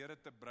verhouding met die Here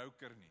te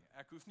broker nie.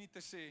 Ek hoef nie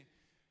te sê,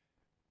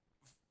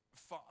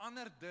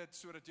 verander dit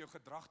sodat jou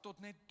gedrag tog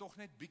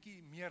net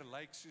bietjie meer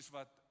lyk soos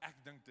wat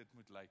ek dink dit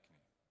moet lyk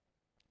nie.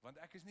 Want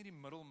ek is nie die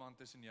middelman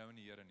tussen jou en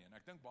die Here nie. En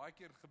ek dink baie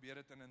keer gebeur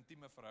dit in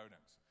intieme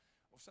verhoudings,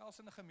 of selfs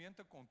in 'n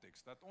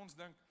gemeentekonteks, dat ons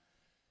dink,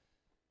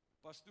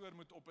 pastoor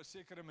moet op 'n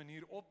sekere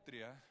manier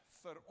optree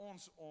vir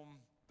ons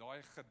om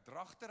daai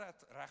gedrag te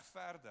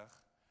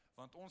regverdig,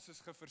 want ons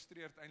is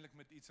gefrustreerd eintlik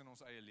met iets in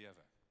ons eie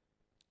lewe.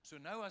 So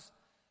nou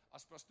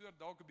as pastoor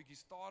dalk 'n bietjie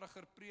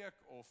stadiger preek,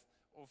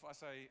 of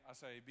as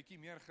hy bietjie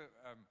meer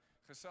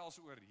gesels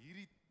oor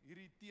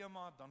hierdie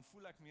tema, dan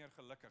voel ek meer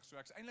gelukkig. So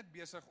ek's eintlik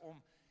besig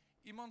om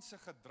iemand se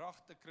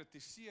gedrag te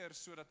kritiseer,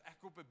 sodat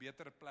ek op 'n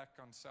beter plek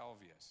kan self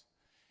wees.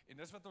 En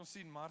dis wat ons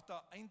sien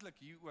Martha eintlik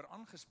hieroor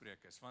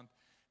aangespreek is, want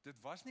dit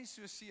was nie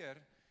so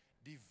seer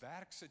die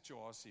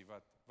werksituasie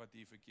wat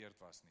hier verkeerd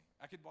was nie.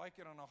 Ek het baie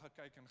keer daarna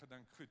gekyk en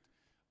gedink, goed,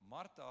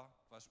 Martha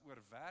was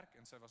oor werk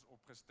en sy was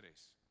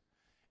opgestres.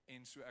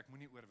 En so ek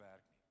moenie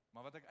oorwerk nie.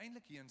 Maar wat ek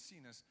eintlik hierin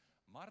sien is,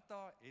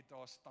 Martha het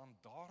haar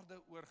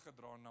standaarde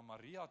oorgedra na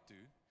Maria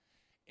toe,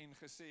 en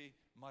gesê,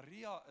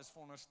 Maria is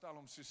veronderstel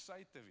om soos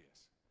sy te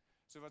wees.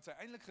 So wat sy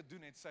eintlik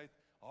gedoen het, sy het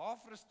haar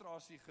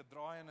frustrasie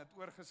gedraai en het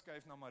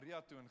oorgeskuif na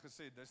Maria toe en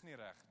gesê, dis nie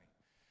reg nie.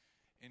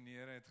 En die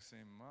Here het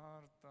gesê,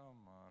 Martha,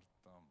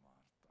 Martha,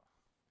 Martha.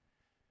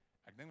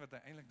 Ek dink wat hy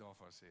eintlik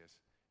daarvan sê is,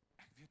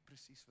 ek weet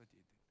presies wat jy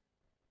doen.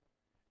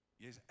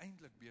 Jy is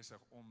eintlik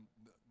besig om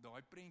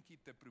daai prentjie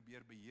te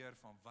probeer beheer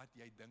van wat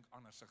jy dink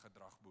ander se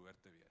gedrag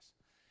behoort te wees.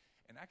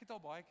 En ek het al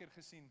baie keer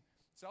gesien,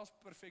 selfs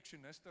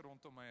perfeksioniste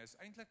rondom my is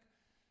eintlik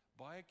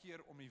baie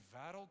keer om die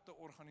wêreld te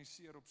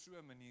organiseer op so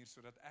 'n manier,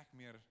 sodat ek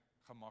meer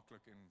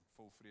gemaklik en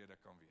vol vrede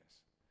kan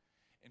wees.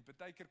 En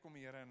partykeer kom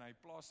die Here en hy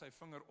plaas sy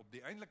vinger op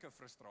die eintlike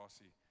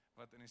frustrasie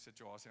wat in die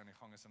situasie aan die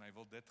gang is, en hy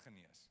wil dit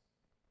genees.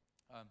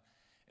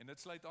 En dit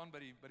sluit aan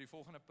by die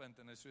volgende punt,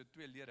 en dit is so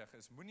tweeledig,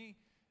 is moenie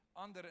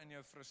ander in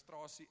jou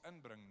frustrasie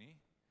inbring nie,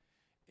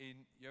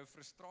 en jou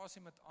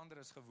frustrasie met ander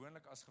is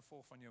gewoonlik as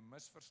gevolg van jou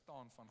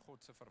misverstaan van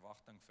God se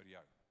verwagting vir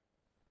jou.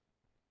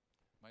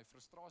 My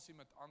frustrasie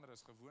met ander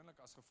is gewoonlik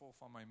as gevolg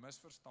van my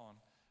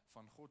misverstaan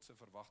van God se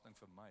verwagting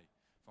vir my,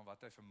 van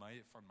wat hy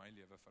van my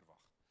lewe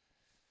verwag.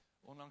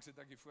 Onlangs het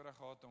ek die voorreg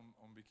gehad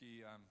om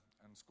bietjie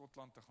in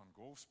Skotland te gaan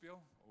golf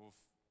speel, of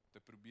te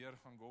probeer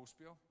gaan golf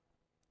speel.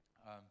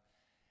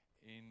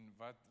 En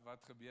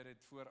wat gebeur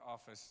het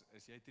vooraf is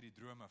jy het hierdie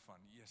drome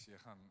van, yes, jy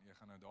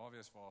gaan nou daar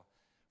wees waar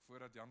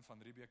voordat Jan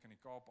van Riebeeck in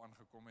die Kaap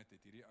aangekom het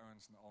hierdie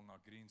ouens al na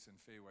greens en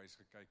fairways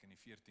gekyk in die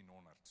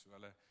 1400. So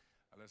hulle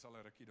is al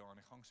 'n rukkie daar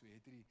aan die gang, so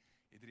het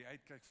hierdie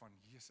uitkyk van,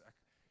 Jesus,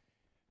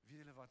 weet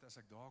julle wat, as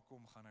ek daar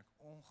kom, gaan ek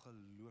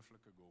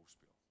ongelooflike golf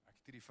speel. Ek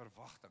het hierdie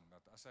verwagting,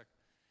 dat as ek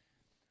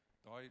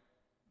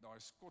daai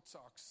Skotse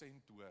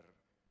aksent hoor,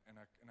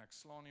 en ek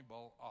slaan die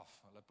bal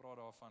af, hulle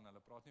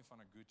praat nie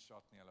van 'n good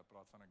shot nie, hulle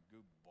praat van 'n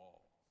good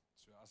ball.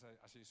 So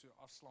as jy so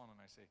afslaan en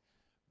hy sê,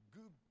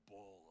 good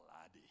ball,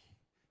 laddie,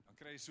 dan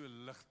kry jy so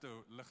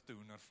ligte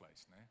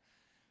hoendervleis, né?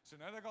 So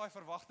nou het ek daai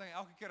verwagting,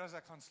 elke keer as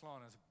ek gaan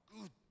slaan, is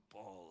good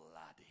ball,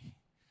 laddie.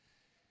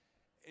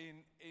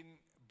 En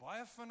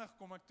baie vinnig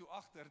kom ek toe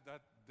agter,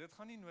 dat dit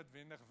gaan nie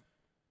noodwendig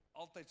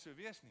altyd so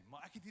wees nie,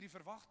 maar ek het hierdie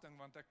verwagting,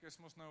 want ek is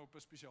mos nou op 'n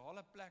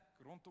spesiale plek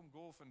rondom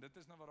golf, en dit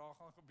is nou wat daar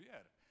gaan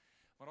gebeur.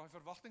 Maar daai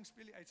verwagting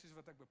speel nie uit soos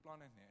wat ek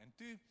beplan het nie. En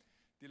toe,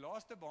 die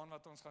laaste baan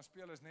wat ons gaan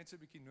speel, is net so 'n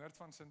bietjie noord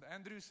van St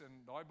Andrews,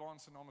 en daai baan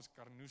se naam is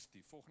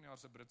Carnoustie. Volgende jaar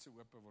se Britse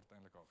Ope word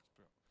eintlik al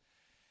gespeel.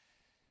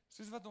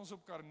 Soos wat ons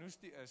op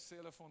Carnoustie is, sê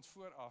hulle vir ons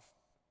vooraf,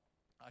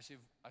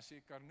 as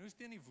jy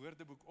Carnoustie in die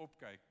woordeboek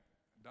opkyk,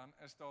 dan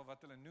is daar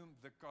wat hulle noem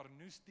the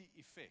Carnoustie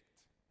effect.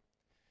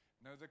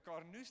 Nou, the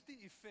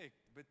Carnoustie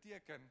effect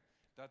beteken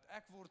dat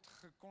ek word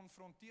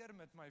gekonfronteer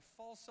met my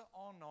valse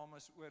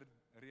aannames oor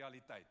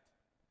realiteit.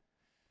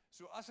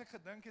 So as ek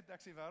gedink het, ek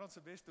is die wêreld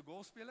se beste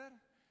golfspeler,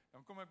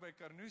 dan kom ek by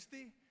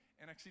Carnoustie,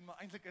 en ek sien, maar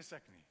eintlik is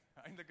ek nie.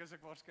 Eintlik is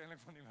ek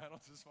waarskynlik van die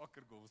wêreld se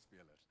swakker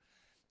golfspelers.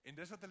 En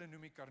dis wat hulle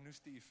noem die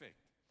Carnoustie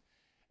effect.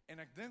 En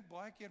ek dink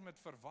baie keer met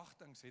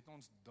verwagtings het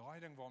ons daai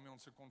ding waarmee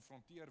ons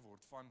gekonfronteer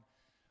word, van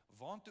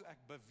waantoe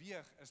ek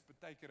beweeg, is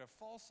baie keer 'n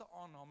valse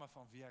aanname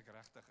van wie ek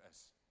regtig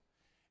is.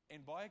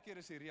 En baie keer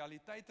is die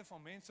realiteite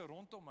van mense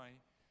rondom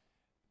my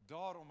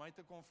daar om my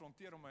te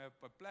konfronteer, om my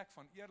op 'n plek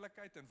van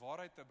eerlikheid en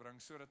waarheid te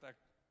bring, sodat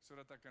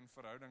ek in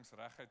verhoudings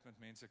reguit met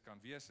mense kan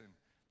wees, en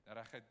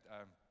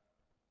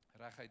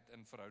reguit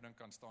in verhouding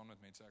kan staan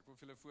met mense. Ek wil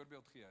vir julle 'n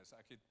voorbeeld gee.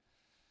 Ek het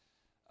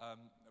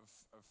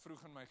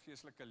vroeg in my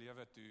geestelike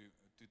lewe toe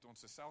het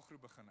ons 'n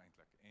selgroep begin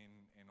eintlik,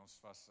 en ons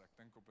was, ek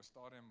dink op 'n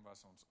stadium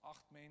was ons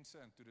 8 mense,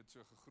 en toe dit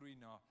so gegroei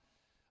na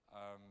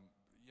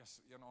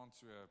een aand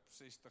so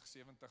 60,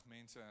 70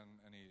 mense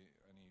in die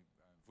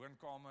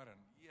woonkamer,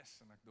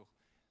 en ek dog,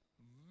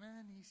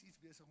 man, hier is iets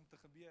besig om te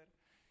gebeur.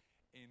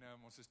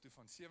 En ons is toe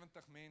van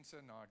 70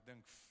 mense na, ek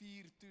dink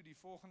 4 toe die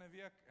volgende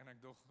week, en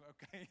ek dog,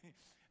 okay,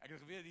 ek het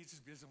geweet iets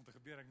is besig om te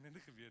gebeur, ek het net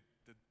nie geweet,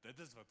 dit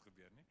is wat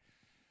gebeur nie.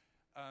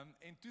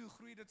 En toe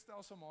groei dit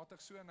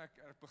stelselmatig so, en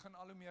ek begin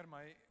al hoe meer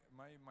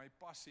my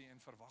passie en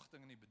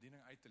verwagting in die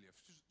bediening uit te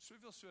leef.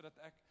 Soveel so dat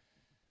ek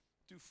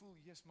toe voel,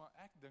 maar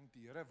ek dink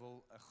die Here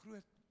wil 'n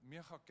groot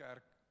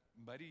megakerk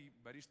by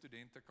die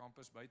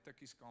studentekampus, by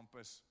Tikkies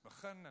kampus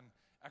begin, en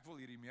ek wil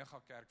hierdie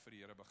megakerk vir die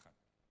Here begin.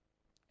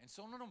 En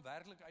sonder om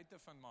werklik uit te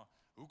vind, maar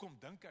hoekom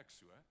dink ek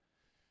so,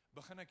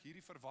 begin ek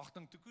hierdie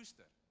verwagting te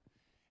koester.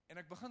 En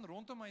ek begin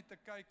rondom my te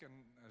kyk,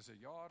 en is 'n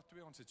jaar,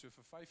 2, ons het so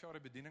vir 5 jaar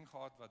 'n bediening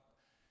gehad, wat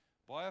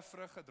baie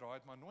vrug gedraai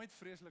het, maar nooit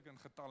vreeslik in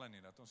getalle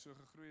nie, dat ons so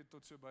gegroei het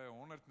tot so by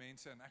 100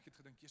 mense, en ek het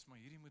gedink, maar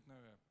hierdie moet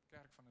nou 'n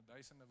kerk van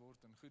 1000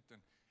 word, en goed,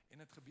 en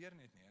dit gebeur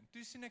net nie. En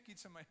toe sien ek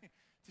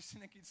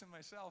iets in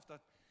myself,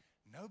 dat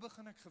nou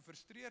begin ek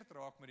gefrustreerd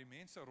raak met die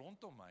mense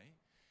rondom my,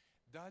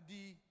 dat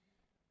die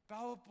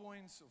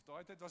PowerPoints, of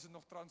daai tyd was dit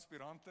nog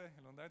transpirante,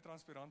 jy onthou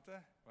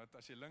transpirante, wat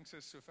as jy links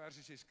is, so ver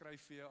as jy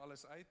skryf vir jou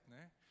alles uit,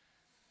 né?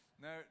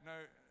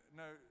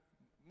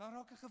 Nou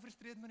raak ek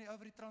gefrustreerd met die ou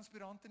wat die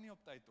transpirante nie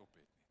op tyd op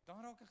het nie.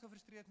 Dan raak ek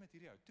gefrustreerd met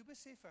hierdie ou. Toe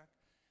besef ek,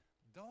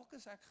 dalk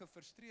is ek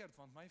gefrustreerd,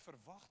 want my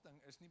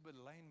verwagting is nie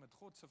belyn met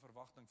God se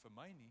verwagting vir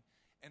my nie,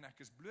 en ek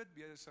is bloot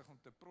besig om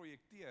te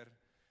projekteer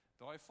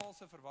daai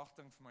valse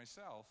verwagting vir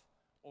myself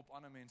op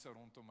ander mense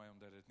rondom my,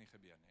 omdat dit nie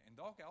gebeur nie. En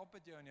dalk help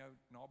dit jou in jou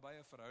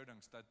nabye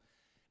verhoudings, dat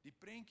die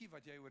prentjie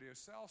wat jy oor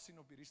jouself sien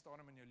op hierdie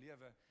stadium in jou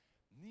lewe,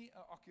 nie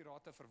 'n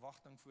akkurate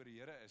verwagting voor die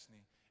Here is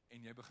nie,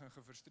 en jy begin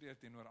gefrustreerd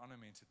teenoor ander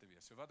mense te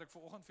wees. So wat ek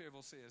vanoggend vir jou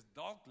wil sê is,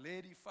 dalk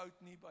lê die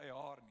fout nie by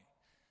haar nie.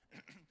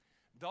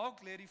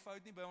 Dalk lê die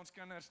fout nie by ons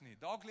kinders nie.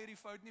 Dalk lê die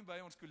fout nie by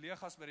ons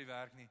kollegas by die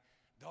werk nie.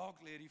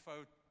 Dalk lê die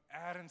fout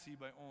ergens hier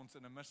by ons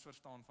in 'n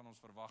misverstaan van ons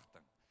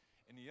verwagting.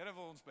 En die Here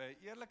wil ons by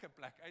 'n eerlike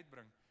plek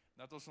uitbring,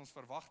 dat ons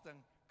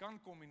verwagting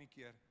kan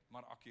kommunikeer,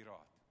 maar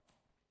akkuraat.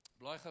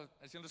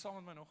 Is julle saam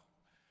met my nog?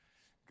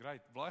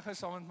 Great, blaai gou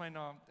saam met my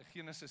na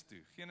Genesis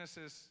toe.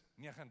 Genesis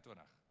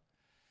 29.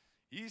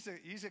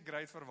 Hier's 'n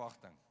great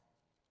verwagting.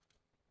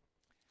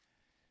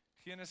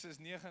 Genesis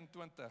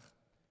 29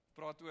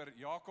 praat oor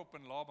Jakob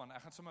en Laban.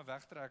 Ek gaan sommer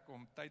wegtrek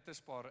om tyd te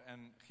spaar.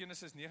 In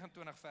Genesis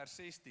 29 vers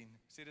 16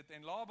 sê dit,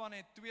 en Laban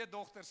het 2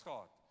 dogters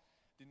gehad.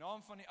 Die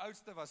naam van die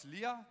oudste was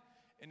Lea,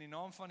 en die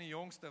naam van die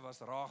jongste was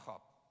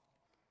Ragab.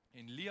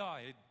 En Lea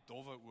het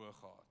dowwe oë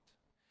gehad,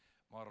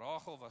 maar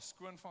Rachel was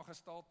skoon van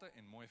gestalte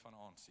en mooi van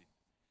aansien.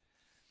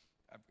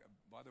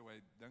 By the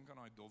way, dink aan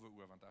daai dowwe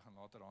oë, want ek gaan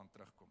later daaraan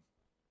terugkom.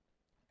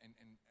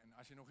 En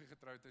as jy nog nie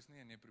getroud is nie,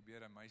 en jy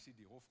probeer 'n meisie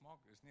die hof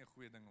maak, is nie 'n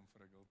goeie ding om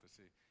vir 'n girl te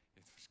sê, jy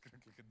het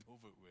verskriklike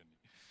dowwe oë nie.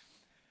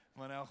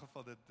 Maar in elk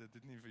geval, dit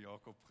het nie vir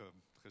Jakob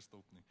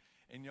gestop nie.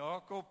 En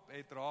Jakob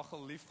het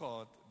Rachel lief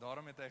gehad,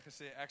 daarom het hy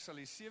gesê, ek sal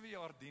die 7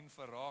 jaar dien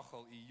vir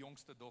Rachel, die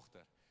jongste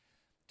dogter.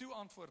 Toe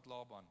antwoord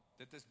Laban,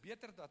 dit is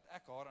beter dat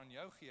ek haar aan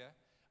jou gee,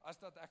 as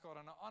dat ek haar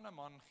aan 'n ander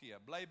man gee,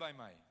 bly by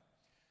my.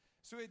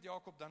 So het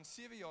Jakob dan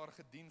 7 jaar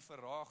gedien vir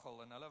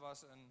Rachel, en hulle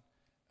was in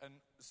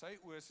sy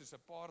oë soos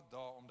 'n paar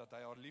dae, omdat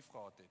hy haar lief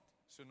gehad het.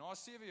 So na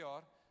 7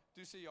 jaar,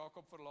 toe sê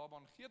Jakob vir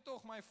Laban, gee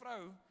tog my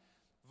vrou,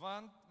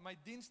 want my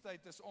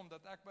dienstyd is om,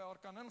 dat ek by haar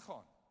kan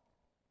ingaan.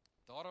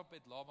 Daarop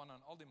het Laban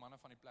aan al die manne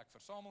van die plek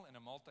versamel en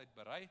 'n maaltyd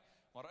berei,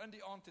 maar in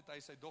die aand het hy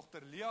sy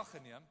dogter Lea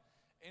geneem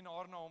en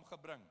haar na hom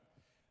gebring.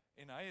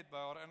 En hy het by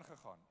haar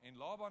ingegaan. En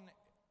Laban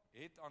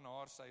het aan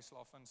haar sy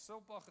slavin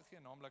Silpa gegee,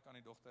 naamlik aan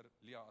die dogter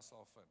Lea as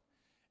slavin.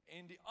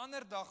 En die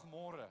ander dag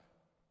môre,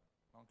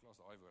 dank laas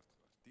daai woord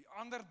gehoor, die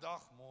ander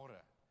dag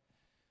môre,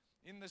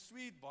 in the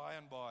sweet by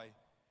and by,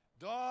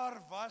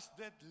 daar was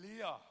dit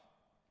Lea.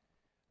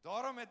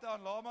 Daarom het hy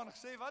aan Laban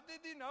gesê, wat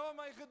het jy nou aan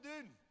my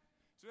gedoen?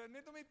 So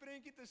net om die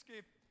prentjie te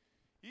skep,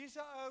 hier's 'n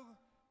ou,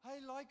 hy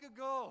like a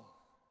girl.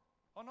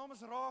 Haar naam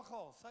is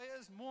Rachel, sy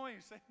is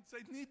mooi, sy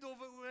het nie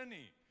dowwe oë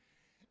nie.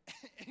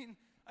 En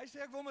hy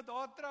sê, ek wil met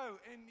haar trou.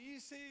 En hier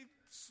sê,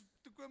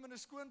 toekomende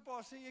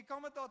skoonpa, sê, jy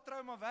kan met haar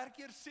trou, maar werk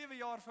hier 7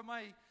 jaar vir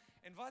my.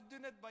 En wat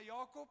doen dit by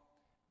Jakob?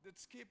 Dit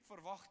skep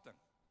verwagting.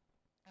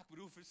 Ek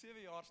bedoel, vir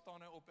 7 jaar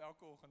staan hy op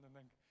elke oggend en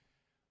dink,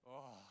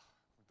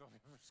 ek moet alweer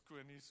vir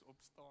skoonies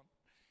opstaan.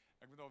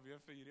 Ek moet alweer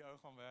vir hierdie ou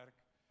gaan werk.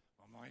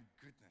 Maar my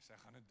goodness, ek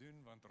gaan dit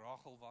doen, want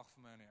Rachel wag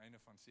vir my aan die einde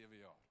van 7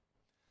 jaar.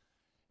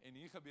 En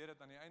hier gebeur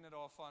dit aan die einde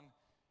daarvan,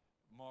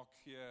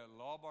 gee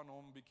Laban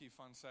hom bietjie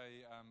van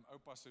sy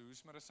oupa se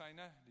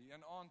hoesmedisyne, die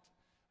een aand,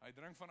 hy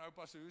drink van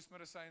oupa se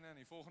hoesmedisyne, en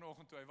die volgende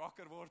oggend toe hy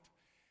wakker word,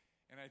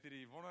 en hy het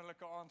hierdie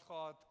wonderlike aand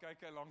gehad,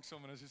 kyk hy langs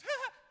hom, en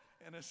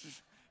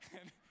is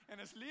en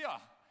is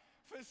Lea.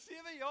 Vir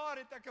 7 jaar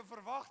het ek 'n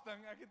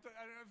verwagting, ek het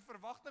 'n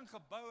verwagting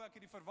gebou, ek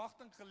het die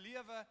verwagting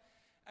gelewe,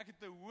 ek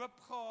het 'n hoop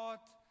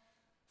gehad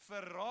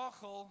vir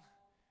Rachel,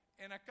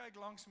 en ek kyk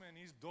langs my, en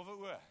hier's dowwe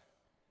oë.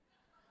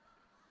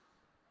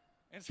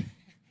 En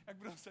ek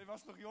bedoel, sy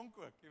was nog jonk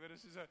ook, jy weet,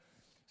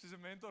 soos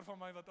 'n mentor van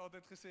my wat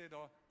altyd gesê het,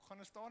 daar gaan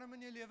 'n stadium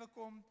in jou lewe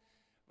kom,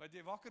 wat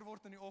jy wakker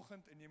word in die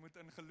oggend, en jy moet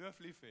in geloof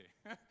lief hê.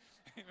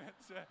 Jy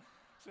weet,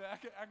 so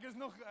ek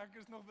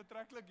is nog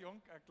betreklik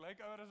jonk, ek lyk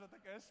ouer as wat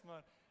ek is,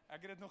 maar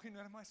ek het dit nog nie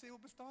nodig, maar hy sê,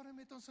 op 'n stadium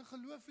het ons 'n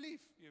geloof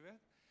lief, jy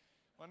weet,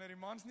 wanneer die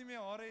mans nie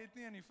meer hare het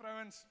nie, en die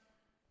vrouens,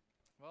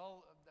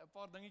 wel, 'n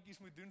paar dingetjies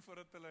moet doen,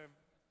 voordat hulle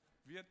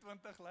weer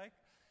 20 lyk,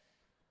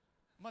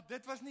 maar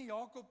dit was nie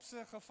Jakob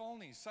se geval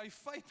nie, sy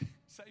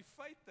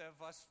feite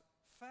was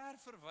ver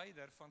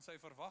verwyder van sy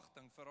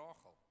verwagting vir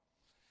Rachel.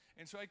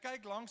 En so hy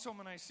kyk langs hom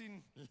en hy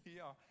sien,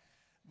 ja,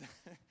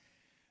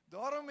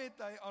 daarom het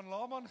hy aan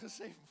Laban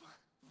gesê,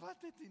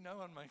 wat het hy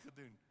nou aan my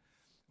gedoen?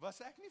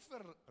 Was ek nie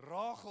vir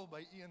Rachel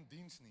by u in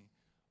diens nie,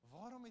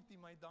 waarom het hy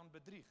my dan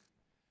bedrieg?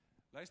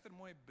 Luister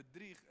mooi,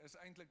 bedrieg is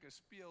eintlik 'n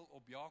speel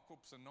op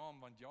Jakob se naam,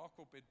 want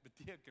Jakob het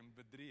beteken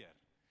bedrieër.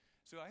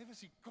 So hy was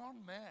die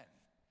con man,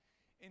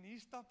 en hier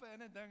stap hy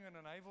in 'n ding,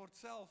 en hy word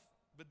self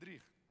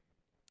bedrieg.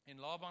 En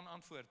Laban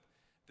antwoord,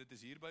 dit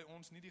is hier by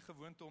ons nie die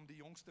gewoonte om die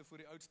jongste voor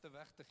die oudste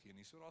weg te gee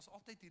nie. So daar's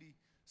altyd hierdie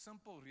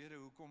simpel rede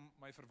hoekom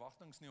my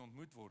verwagtings nie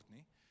ontmoet word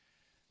nie.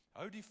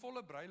 Hou die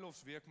volle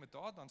bruilofsweek met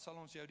haar, dan sal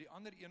ons jou die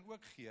ander een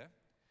ook gee,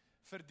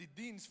 vir die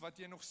diens wat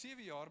jy nog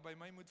 7 jaar by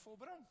my moet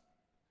volbring.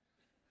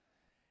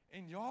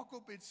 En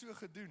Jakob het so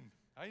gedoen,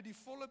 hy het die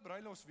volle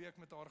bruilofsweek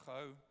met haar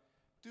gehou,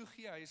 toe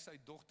gee hy sy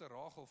dogter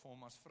Rachel vir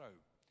hom as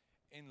vrou.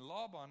 En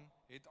Laban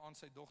het aan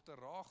sy dogter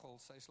Rachel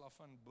sy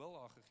slavin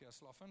Bilha gegee as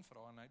slavin vir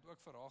haar, en hy het ook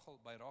vir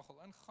by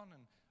Rachel ingegaan,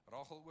 en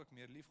Rachel ook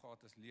meer lief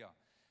gehad as Lea.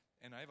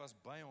 En hy was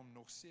by hom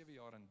nog 7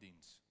 jaar in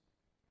diens.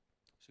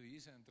 So hier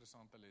is 'n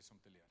interessante les om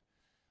te leer.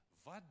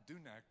 Wat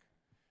doen ek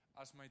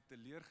as my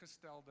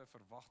teleurgestelde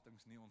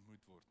verwagtings nie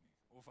ontmoet word nie?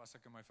 Of as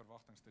ek in my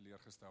verwagtings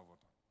teleurgestel word?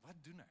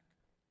 Wat doen ek?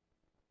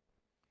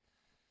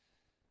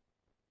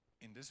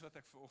 En dis wat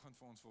ek vanoggend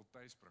vir ons wil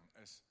tuisbring,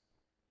 is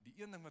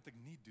die een ding wat ek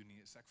nie doen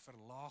nie, is ek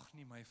verlaag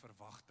nie my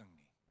verwagting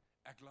nie.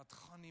 Ek laat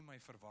gaan nie my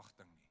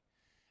verwagting nie.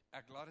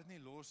 Ek laat dit nie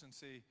los en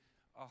sê,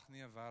 ag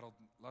nee wêreld,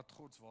 laat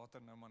God se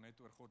water nou maar net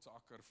oor God se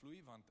akker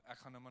vloei, want ek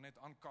gaan nou maar net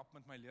aankap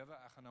met my lewe,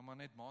 ek gaan nou maar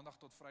net maandag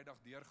tot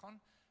Vrydag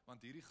deurgaan,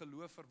 want hierdie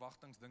geloof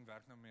verwagtingsding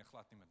werk nou meer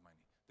glad nie met my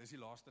nie. Dis die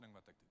laaste ding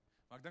wat ek doen.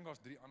 Maar ek dink daar's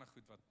 3 ander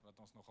goed wat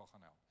ons nogal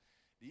gaan help.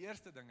 Die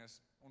eerste ding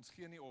is, ons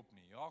gee nie op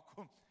nie.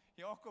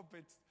 Jakob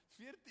het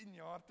 14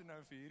 jaar toe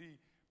nou vir hierdie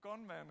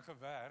conman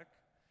gewerk,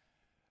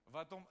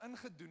 wat hom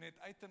ingedoen het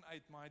uit en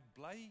uit, maar hy het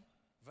bly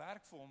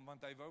werk vir hom,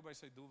 want hy wou by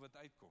sy doelwit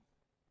uitkom.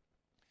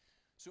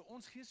 So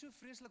ons gee so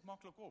vreeslik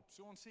maklik op.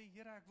 So ons sê,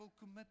 Here, ek wil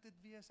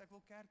committed wees, ek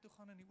wil kerk toe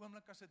gaan, en die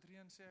oomblik as dit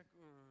reën, sê ek,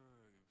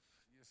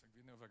 Jesus, ek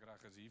weet nie of ek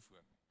reg is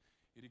hiervoor nie.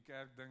 Hierdie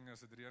kerk ding, as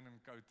dit reën en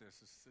koud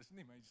is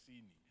nie my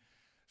sien nie.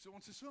 So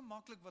ons is so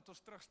maklik wat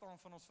ons terugstaan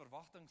van ons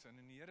verwagtings in,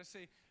 en die Here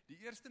sê, die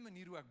eerste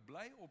manier hoe ek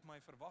bly op my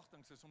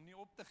verwagtings is om nie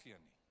op te gee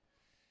nie.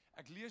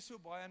 Ek lees so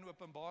baie in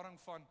Openbaring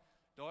van,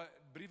 daai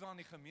briewe aan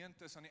die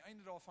gemeentes, aan die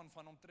einde daarvan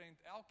van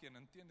omtrent elkeen,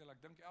 inteendeel,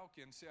 ek dink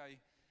elkeen, sê hy,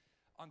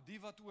 aan die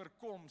wat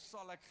oorkom,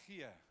 sal ek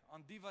gee,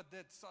 aan die wat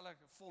dit, sal ek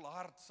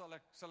volhard, sal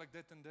ek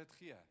dit en dit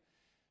gee.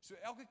 So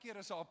elke keer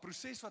is daar 'n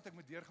proses wat ek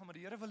moet deurgaan, maar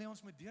die Here wil hê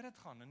ons moet deur dit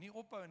gaan, en nie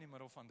ophou in die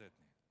middel van dit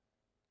nie.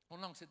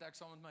 Onlangs het ek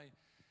saam met my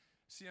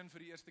seun vir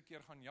die eerste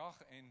keer gaan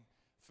jag, en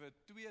vir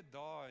 2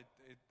 dae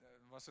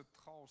was dit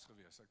chaos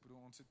geweest. Ek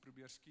bedoel, ons het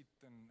probeer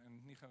skiet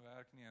en nie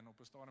gewerk nie, en op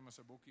 'n stadium is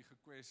 'n bokkie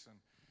gekwes,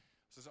 en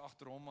ons is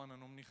agter hom aan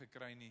en hom nie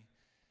gekry nie.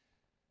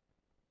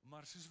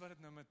 Maar soos wat dit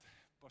nou met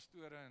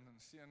pastore en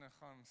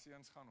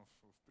seuns gaan, of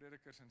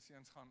predikers en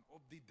seuns gaan,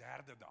 op die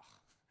 3de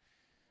dag,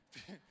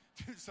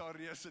 toe is daar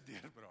reuse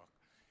deurbraak.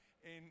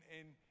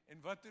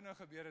 En wat toe nou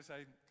gebeur is,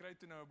 hy kry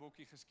toe nou 'n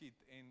bokkie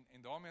geskiet,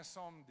 en daarmee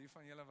saam, die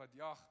van julle wat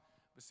jag,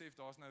 besef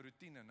daar's nou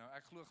routine. Nou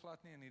ek glo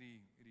glad nie in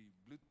hierdie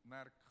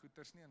bloedmerk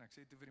goeters nie, en ek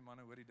sê toe vir die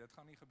manne, hoorie, dit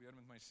gaan nie gebeur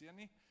met my seun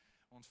nie.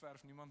 Ons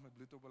verf niemand met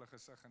bloed op hulle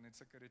gesig en net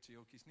sulke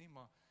ritueeltjies nie,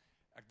 maar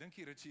ek dink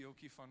die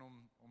ritueeltjie van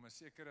om 'n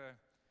sekere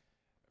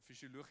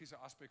fisiologiese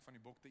aspek van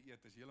die bok te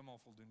eet is heeltemal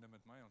voldoende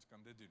met my. Ons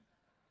kan dit doen.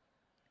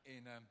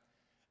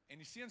 En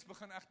die seuns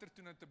begin egter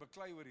toe nou te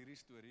beklei oor hierdie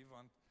storie,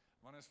 want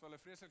is vir hulle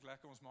vreeslik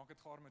lekker. Ons maak dit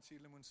gaar met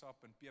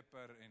suurlemoensap en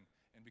peper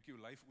en bietjie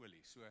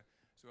olyfolie. So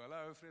hulle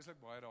hou vreeslik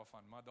baie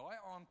daarvan. Maar daai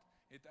aand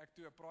het ek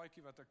toe 'n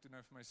praatjie wat ek toe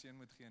nou vir my seun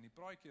moet gee, en die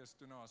praatjie is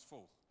toe nou as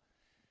volg.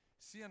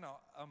 Seun,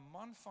 'n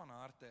man van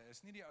harte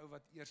is nie die ou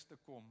wat eerste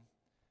kom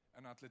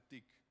in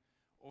atletiek,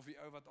 of die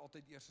ou wat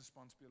altyd eerste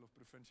span speel of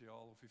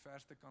provinsiaal, of die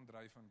verste kan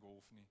dryf in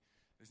golf nie.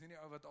 Dis nie die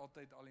ou wat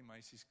altyd al die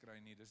meisies kry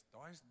nie.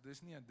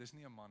 Dis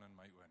nie 'n man in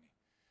my oë nie.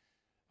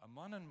 'n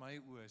Man in my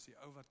oë is die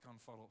ou wat kan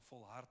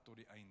volhard tot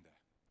die einde.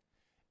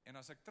 En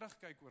as ek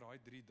terugkyk oor daai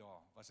 3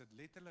 dae, was dit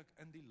letterlik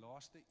in die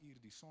laaste uur,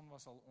 die son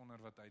was al onder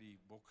wat hy die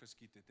bok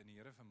geskiet het, en die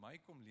Here vir my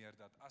kom leer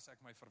dat as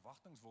ek my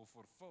verwagtinge wil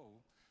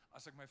vervul,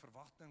 as ek my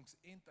verwagtinge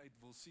eintlik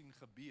wil sien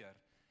gebeur,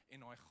 en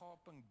daai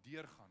gaping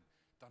deurgaan,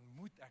 dan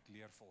moet ek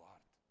leer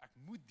volhard. Ek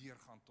moet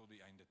deurgaan tot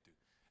die einde toe.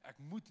 Ek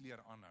moet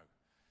leer aanhou.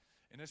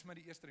 En dis maar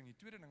die eerste ding. Die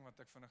tweede ding wat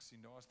ek vinnig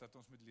sien, daar is dat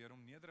ons moet leer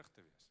om nederig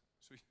te wees.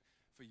 So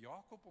vir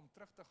Jakob om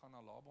terug te gaan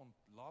na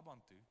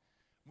Laban toe,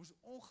 moes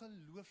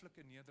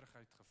ongelooflike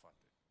nederigheid gevat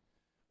het,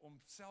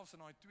 om selfs in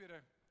daai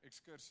tweede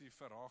ekskursie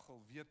vir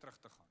Rachel weer terug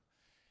te gaan.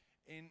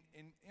 En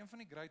een van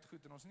die great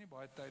goed, en ons het nie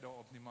baie tyd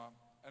daarop nie, maar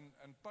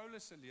in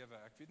Paulus se lewe,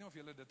 ek weet nie of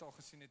julle dit al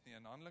gesien het nie,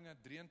 in Handelinge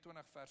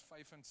 23 vers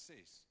 5 en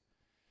 6,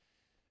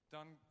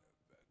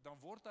 dan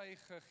word hy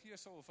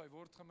gegeesel, of hy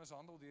word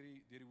gemishandel deur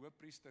die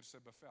hoofpriester se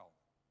bevel.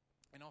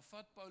 En dan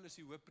vat Paulus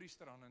die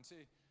hoofpriester aan en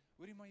sê,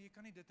 hoorie maar, jy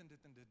kan nie dit en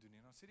dit en dit doen nie.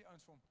 En dan sê die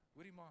ouens vir hom,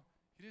 hoorie maar,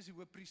 hier is die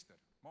hoofpriester.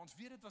 Maar ons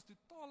weet dit was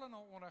totaal en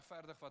al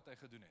onregverdig wat hy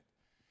gedoen het.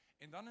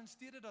 En dan in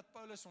steede dat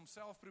Paulus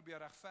homself probeer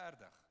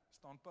regverdig,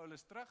 staan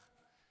Paulus terug,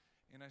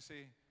 en hy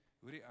sê,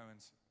 hoorie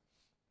ouens,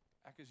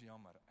 ek is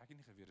jammer, ek het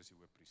nie geweet dis die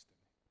hoofpriester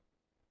nie.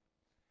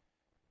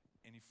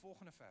 En die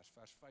volgende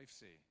vers 5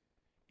 sê,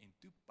 en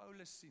toe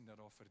Paulus sien dat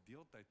daar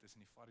verdeeldheid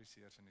tussen die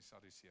Fariseërs en die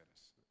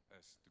Sadduseërs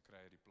is, toe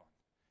kry hy die plan.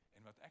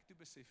 En wat ek toe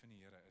besef in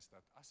die Here is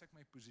dat as ek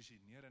my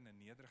posisioneer in 'n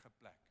nederige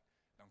plek,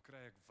 dan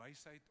kry ek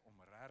wysheid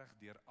om regtig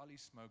deur al die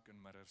smoke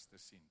en mirrors te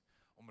sien,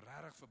 om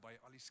regtig verby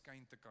al die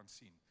skyn te kan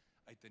sien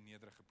uit 'n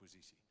nederige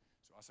posisie.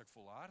 So as ek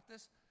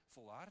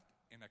volhard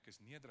en ek is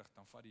nederig,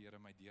 dan vat die Here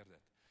my deur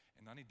dit.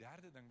 En dan die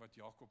derde ding wat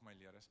Jakob my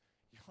leer is,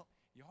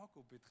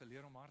 Jakob het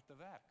geleer om hard te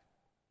werk.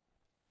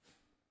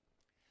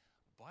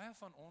 Baie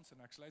van ons,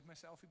 en ek sluit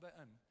myself hierby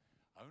in,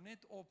 hou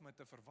net op met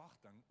 'n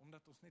verwagting,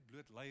 omdat ons net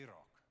bloot lui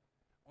raak.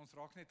 Ons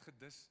raak net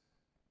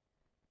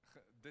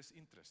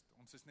disinterest.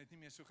 Ons is net nie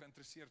meer so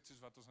geïnteresseerd soos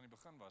wat ons aan die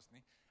begin was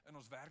nie, en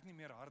ons werk nie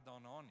meer hard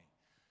daarna nie.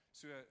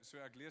 So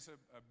ek lees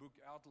 'n boek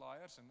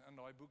Outliers, en in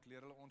daai boek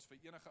leer hulle ons vir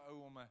enige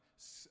ou om 'n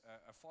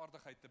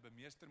vaardigheid te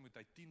bemeester, moet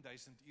hy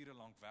 10,000 ure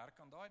lank werk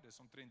aan daai, dis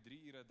omtrent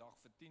 3 ure 'n dag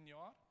vir 10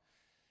 jaar.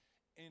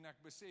 En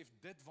ek besef,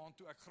 dit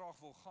waartoe ek graag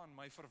wil gaan,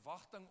 my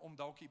verwagting om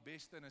dalk die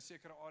beste in 'n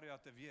sekere area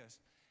te wees,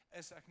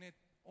 is ek net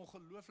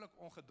ongelooflik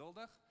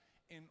ongeduldig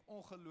en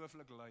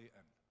ongelooflik lui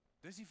in.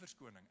 Dis die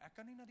verskoning. Ek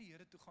kan nie na die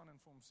Here toe gaan en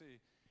vir hom sê,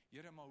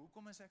 Here, maar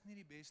hoekom is ek nie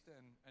die beste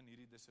in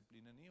hierdie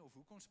dissipline nie, of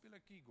hoekom speel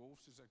ek nie golf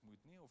soos ek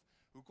moet nie, of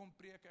hoekom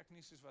preek ek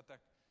nie soos wat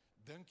ek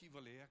dink U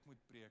wil hê ek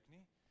moet preek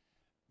nie.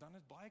 Dan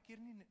het baie keer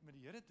nie met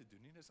die Here te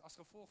doen nie, dis as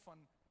gevolg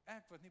van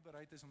ek wat nie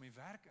bereid is om die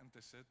werk in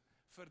te sit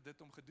vir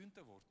dit om gedoen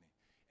te word nie.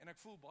 En ek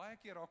voel baie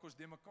keer raak ons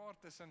de mekaar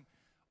tussen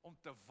om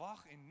te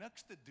wag en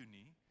niks te doen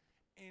nie,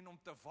 en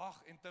om te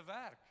wag en te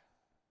werk,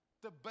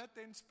 te bid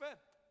en spit.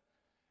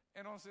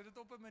 En ons het dit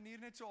op 'n manier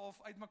net so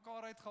half uit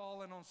mekaar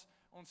uitgehaal, en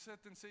ons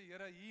sit en sê,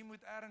 Here, hier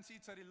moet ergens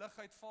iets uit die lug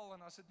uitval,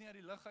 en as dit nie uit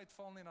die lug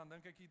uitval nie, dan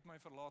dink ek, U het my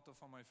verlaat of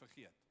van my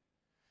vergeet.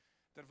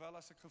 Terwyl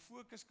as ek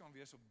gefokus kan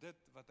wees op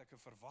dit wat ek 'n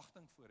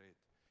verwagting voor het,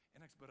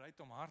 en ek's bereid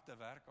om hard te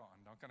werk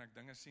aan, dan kan ek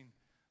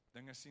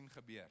dinge sien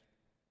gebeur.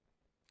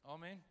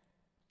 Amen.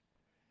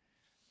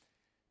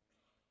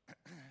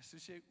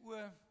 Soos jy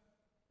oë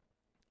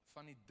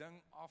van die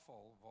ding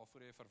afhaal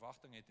waarvoor jy 'n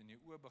verwagting het, en jy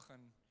oë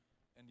begin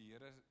in die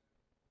Here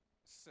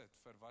sit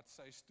vir wat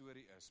sy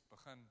storie is,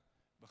 begin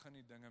begin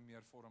die dinge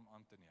meer vorm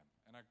aan te neem.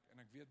 En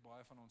ek weet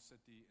baie van ons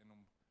sit hier en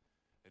om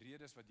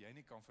redes wat jy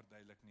nie kan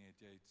verduidelik nie,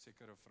 het jy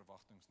sekere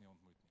verwagtinge nie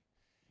ontmoet nie.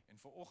 En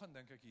vanoggend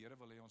dink ek die Here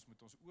wil hê ons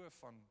moet ons oë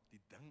van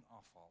die ding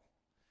afhaal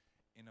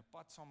en 'n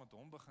pad saam met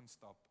hom begin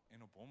stap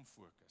en op hom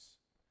fokus.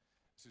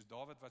 Soos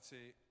Dawid wat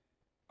sê,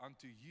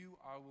 unto you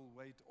I will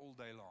wait all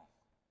day long.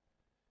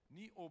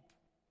 Nie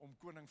om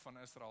koning van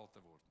Israel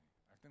te word nie.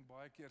 Ek dink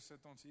baie keer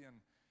sit ons hier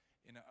en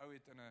 'n ou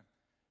het in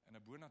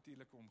 'n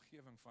bonatuurlike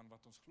omgewing van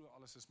wat ons glo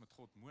alles is met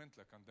God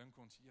moontlik, dan dink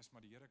ons, Jesus,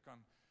 maar die Here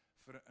kan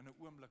in 'n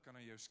oomblik kan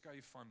hy jou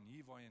skuif van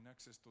hier waar jy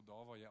niks is tot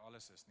daar waar jy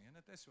alles is nie. En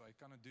dit is so, hy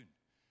kan dit doen.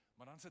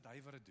 Maar dan sit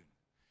hy wat dit doen.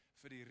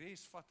 Vir die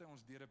res vat hy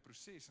ons deur 'n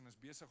proses en is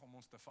besig om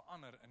ons te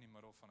verander in die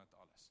middel van dit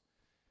alles.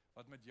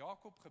 Wat met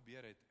Jakob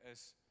gebeur het,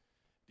 is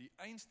die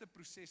einste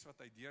proses wat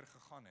hy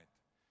deurgegaan het,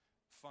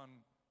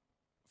 van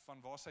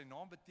waar sy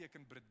naam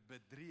beteken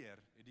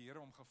bedrieër, het die Here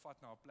hom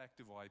gevat na 'n plek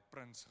toe waar hy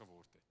prins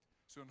geword het.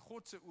 So in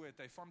God se oë het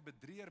hy van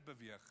bedrieër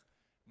beweeg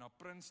na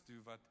prins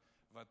toe wat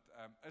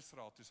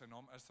Israel, toe sy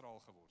naam Israel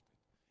geword het.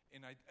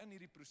 En hy het in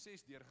hierdie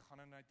proses deurgegaan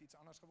en hy het iets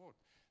anders geword.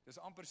 Dis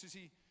amper soos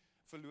die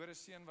verlore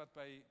seun wat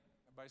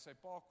by sy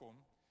pa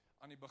kom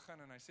aan die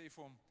begin en hy sê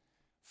vir hom,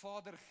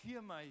 Vader,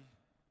 gee my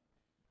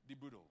die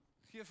boedel.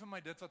 Gee vir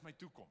my dit wat my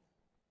toekom.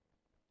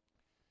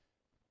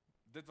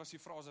 Dit was die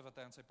frase wat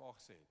hy aan sy pa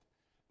gesê het.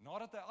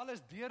 Nadat hy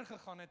alles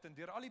deurgegaan het en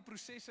deur al die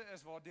prosesse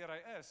is waardeur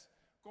hy is,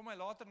 kom hy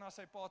later na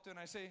sy pa toe en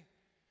hy sê,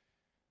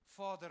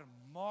 Vader,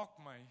 maak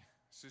my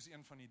soos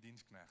een van die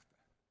diensknegte.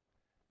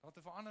 Daar het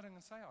 'n verandering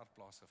in sy hart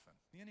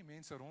plaasgevind. Nie in die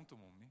mense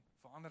rondom hom nie,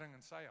 verandering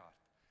in sy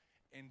hart.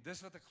 En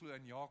dis wat ek glo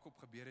in Jakob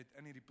gebeur het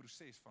in hierdie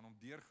proses van om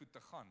deur goed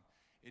te gaan,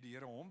 het die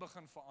Here hom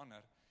begin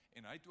verander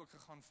en hy het ook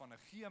gegaan van 'n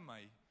gee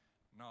my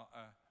na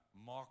 'n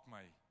maak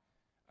my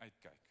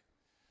uitkyk.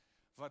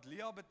 Wat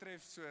Lea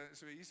betref,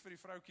 so hier's vir die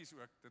vroutjies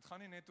ook, dit gaan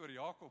nie net oor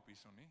Jakob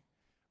hierson nie.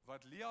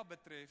 Wat Lea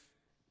betref,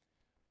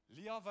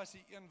 Lea was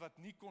die een wat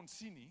nie kon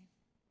sien nie,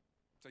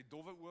 sy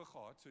dowwe oë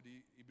gehad, so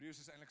die Hebreërs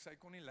is eintlik sy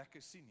kon nie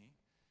lekker sien nie.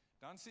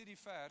 Dan sê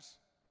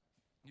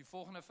die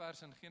volgende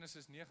vers in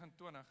Genesis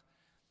 29,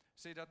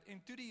 sê dat,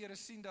 en toe die Here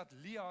sien dat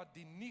Lea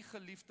die nie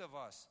geliefde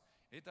was,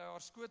 het hy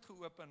haar skoot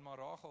geopen, maar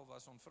Rachel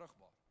was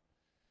onvrugbaar.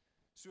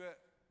 So,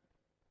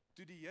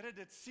 toe die Here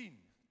dit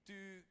sien,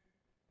 toe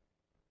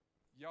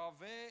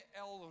Yahweh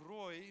El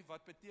Roi,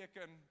 wat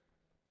beteken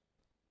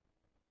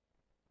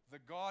the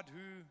God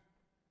who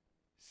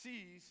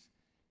sees,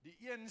 die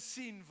een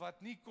sien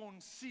wat nie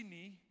kon sien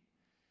nie,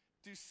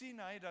 toe sien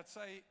hy dat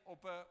sy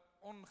op 'n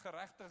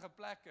ongeregtige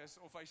plek is,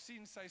 of hy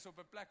sien sy is op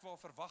 'n plek waar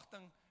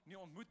verwagting nie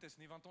ontmoet is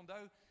nie, want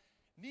onthou,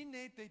 nie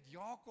net het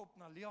Jakob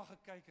na Lea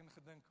gekyk en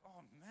gedink,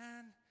 oh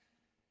man,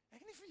 ek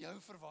het nie vir jou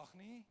verwag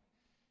nie,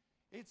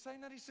 het sy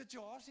na die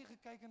situasie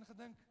gekyk en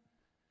gedink,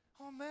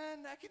 oh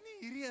man, ek het nie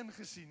hierdie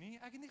ingesien nie,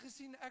 ek het nie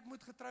gesien, ek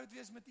moet getroud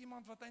wees met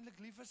iemand wat eintlik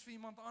lief is vir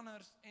iemand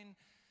anders, en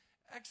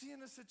ek sien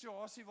in 'n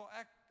situasie waar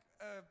ek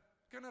 'n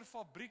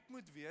kinderfabriek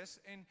moet wees,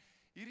 en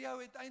hierdie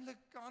ou het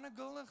eintlik 'n ander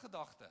gulden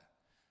gedagte.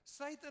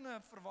 Sy het in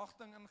 'n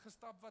verwagting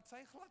ingestap wat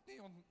sy glad nie,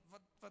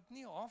 wat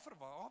nie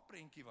haar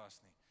prentjie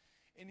was nie.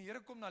 En die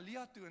Here kom na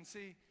Lea toe en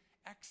sê,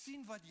 ek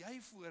sien wat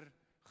jy voor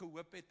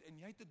gehoop het, en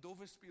jy het 'n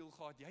dowwe spieël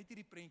gehad, jy het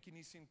hierdie prentjie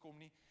nie sien kom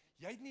nie,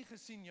 jy het nie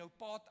gesien, jou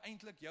pa het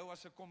eintlik jou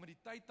as 'n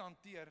kommoditeit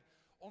hanteer,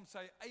 om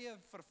sy eie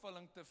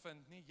vervulling te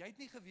vind nie, jy het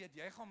nie geweet,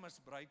 jy gaan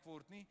misbruik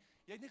word nie,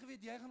 jy het nie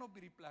geweet, jy gaan op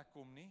hierdie plek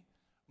kom nie,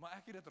 maar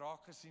ek het dit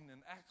raak gesien,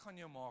 en ek gaan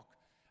jou maak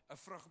 'n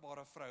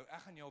vrugbare vrou,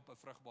 ek gaan jou op 'n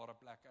vrugbare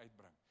plek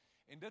uitbring.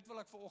 En dit wil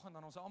ek vanoggend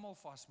aan ons almal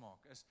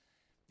vasmaak, is,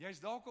 jy's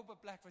dalk op 'n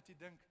plek wat jy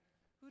dink,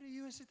 hoe die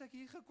Joos het ek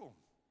hier gekom?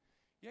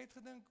 Jy het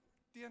gedink,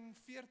 teen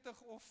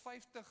 40 of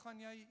 50 gaan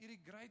jy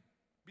hierdie great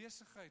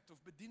besigheid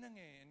of bediening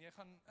hê, en jy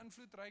gaan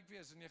invloedryk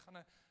wees, en jy gaan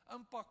 'n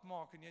impak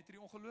maak, en jy het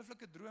hierdie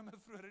ongelooflike drome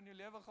vroeër in jou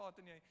lewe gehad,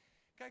 en jy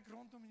kyk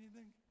rondom en jy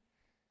dink,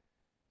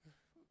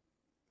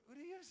 hoe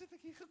die Joos het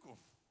ek hier gekom?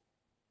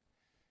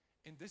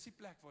 En dis die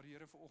plek waar die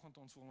Here vanoggend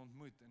ons wil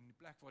ontmoet, en die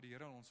plek waar die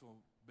Here ons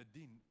wil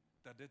bedien,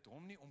 dat dit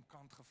hom nie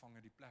omkant gevang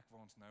het, die plek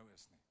waar ons nou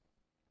is nie.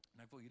 En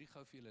ek wil hierdie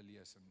gou vir julle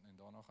lees, en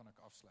daarna gaan ek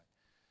afsluit.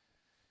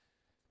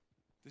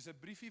 Dis 'n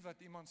briefie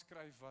wat iemand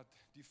skryf, wat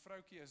die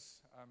vroutjie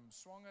is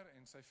swanger,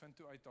 en sy vind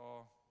toe uit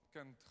haar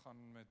kind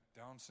gaan met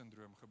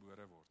Down-syndroom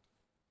gebore word.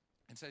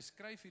 En sy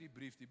skryf hierdie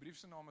brief, die brief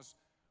se naam is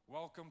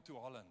Welcome to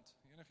Holland.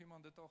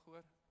 Enigiemand dit al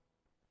gehoor?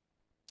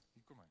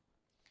 Hier kom hy.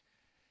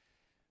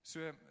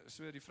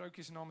 So die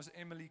vroutjie se naam is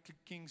Emily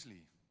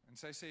Kingsley, en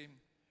sy sê,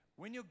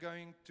 when you're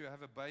going to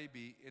have a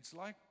baby, it's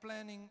like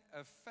planning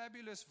a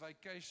fabulous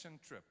vacation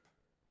trip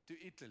to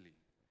Italy.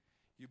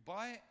 You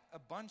buy a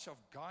bunch of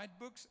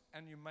guidebooks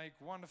and you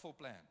make wonderful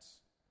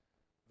plans.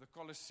 The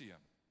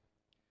Colosseum,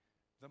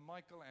 the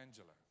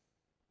Michelangelo,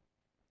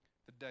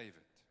 the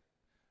David,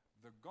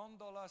 the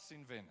gondolas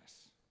in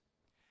Venice.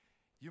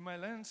 You may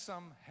learn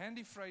some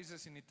handy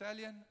phrases in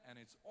Italian, and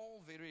it's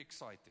all very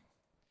exciting.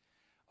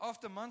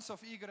 After months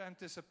of eager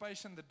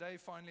anticipation, the day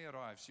finally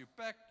arrives. You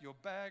pack your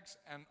bags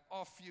and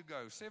off you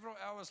go. Several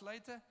hours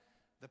later,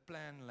 the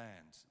plane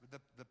lands.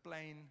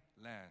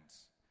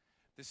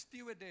 The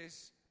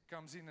stewardess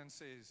comes in and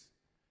says,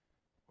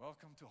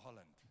 "Welcome to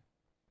Holland."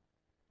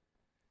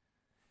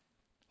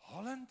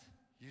 Holland,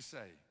 you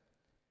say?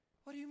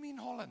 What do you mean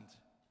Holland?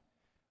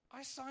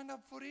 I signed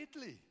up for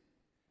Italy.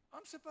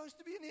 I'm supposed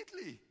to be in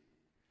Italy.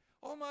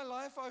 All my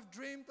life I've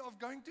dreamed of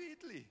going to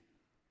Italy.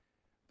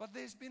 But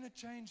there's been a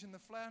change in the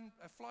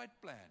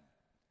flight plan.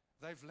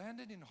 They've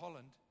landed in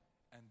Holland,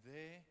 and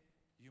there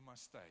you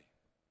must stay.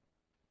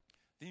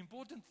 The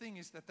important thing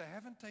is that they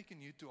haven't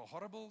taken you to a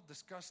horrible,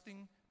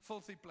 disgusting,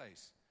 filthy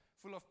place,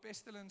 full of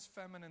pestilence,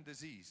 famine, and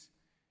disease.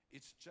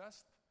 It's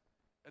just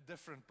a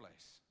different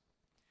place.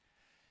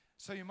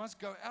 So you must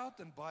go out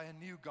and buy a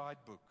new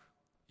guidebook.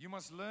 You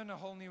must learn a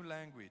whole new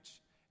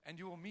language, and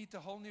you will meet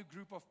a whole new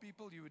group of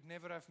people you would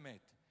never have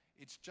met.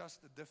 It's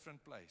just a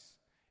different place.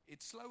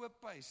 It's slower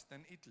paced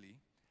than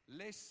Italy,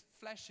 less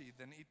flashy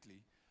than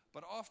Italy,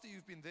 but after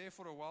you've been there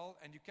for a while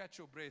and you catch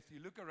your breath, you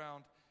look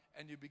around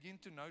and you begin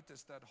to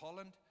notice that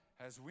Holland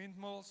has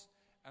windmills,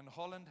 and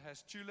Holland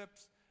has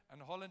tulips,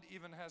 and Holland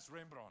even has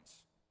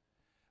Rembrandts.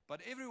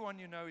 But everyone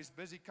you know is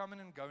busy coming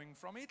and going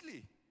from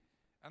Italy.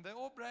 And they're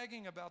all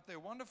bragging about their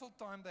wonderful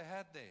time they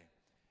had there.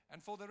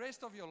 And for the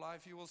rest of your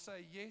life, you will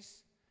say,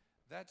 yes,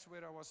 that's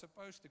where I was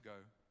supposed to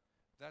go.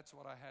 That's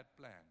what I had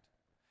planned.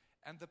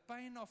 And the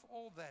pain of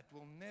all that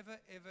will never,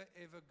 ever,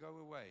 ever go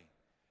away,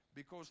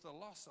 because the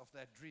loss of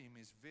that dream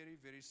is very,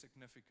 very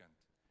significant.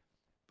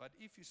 But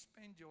if you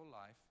spend your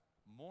life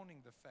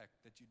mourning the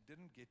fact that you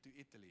didn't get to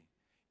Italy,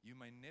 you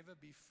may never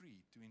be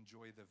free to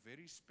enjoy the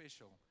very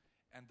special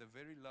and the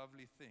very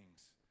lovely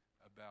things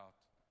about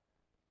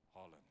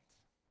Holland.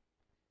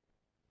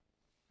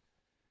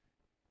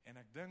 En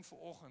ek dink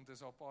vanoggend is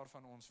daar 'n paar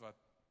van ons wat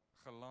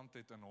geland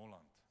het in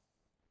Holland.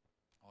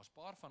 Daar's 'n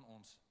paar van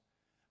ons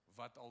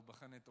wat al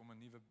begin het om 'n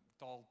nuwe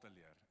taal te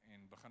leer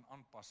en begin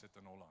aanpas het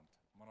in Holland.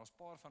 Maar daar's 'n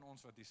paar van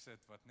ons wat hier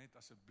sit wat net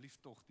asseblief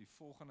tog die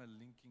volgende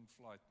linking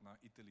flight na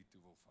Italy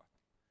toe wil vat.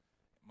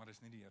 Maar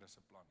dis nie die Here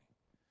se plan nie.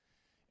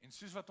 En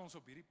soos wat ons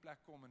op hierdie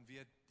plek kom en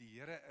weet die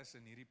Here is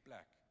in hierdie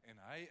plek en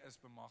hy is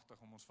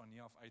bemagtig om ons van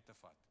hier af uit te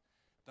vat,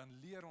 dan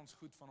leer ons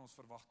goed van ons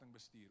verwagting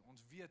bestuur.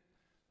 Ons weet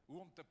hoe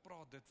om te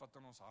praat dit wat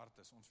in ons hart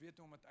is. Ons weet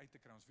hoe om dit uit te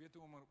kry. Ons weet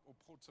hoe om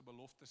op God se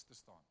beloftes te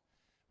staan.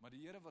 Maar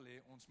die Here wil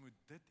hê ons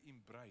moet dit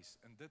embrace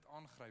en dit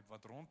aangryp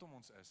wat rondom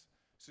ons is,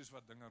 soos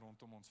wat dinge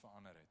rondom ons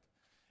verander het.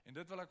 En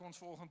dit wil ek ons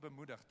vanoggend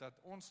bemoedig, dat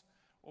ons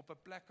op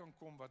 'n plek kan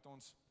kom wat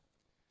ons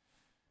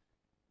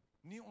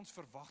nie ons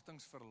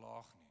verwagtings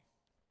verlaag nie,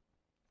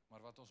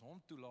 maar wat ons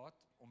hom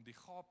toelaat om die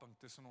gaping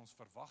tussen ons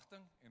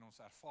verwagting en ons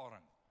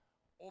ervaring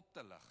op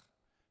te lig,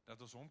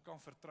 dat ons hom kan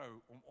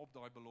vertrou om op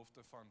daai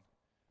belofte van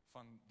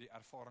die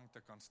ervaring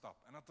te kan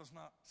stap, en dat ons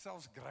na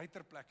selfs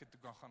groter plekke toe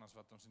kan gaan as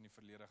wat ons in die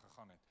verlede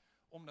gegaan het,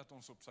 omdat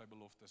ons op sy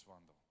beloftes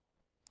wandel.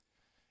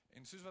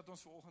 En soos wat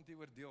ons vanoggend hier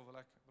oor deel, wil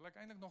ek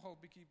eintlik nogal 'n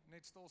bietjie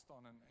net stil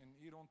staan en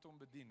hier rondom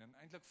bedien, en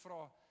eintlik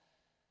vra,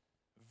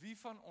 wie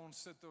van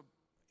ons sit op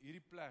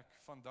hierdie plek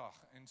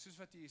vandag, en soos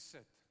wat jy hier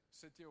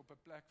sit jy op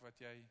 'n plek wat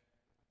jy,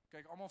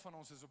 kyk, almal van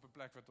ons is op 'n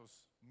plek wat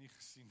ons nie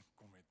gesien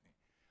kom het nie.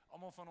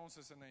 Almal van ons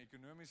is in 'n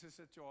ekonomiese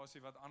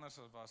situasie wat anders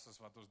was as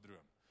wat ons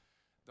droom.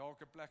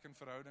 Dalk 'n plek in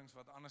verhoudings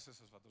wat anders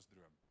is as wat ons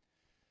droom.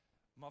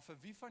 Maar vir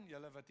wie van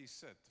julle wat hier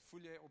sit,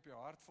 voel jy op jou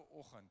hart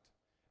vanoggend,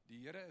 die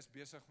Here is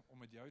besig om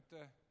met jou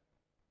te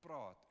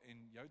praat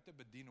en jou te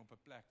bedien op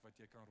 'n plek wat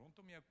jy kan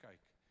rondom jou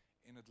kyk,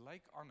 en dit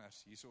lyk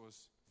anders. Hierso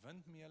is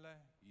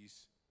windmeule,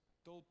 hier's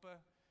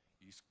tulpe,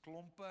 hier's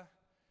klompe,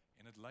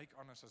 en dit lyk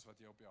anders as wat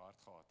jy op jou hart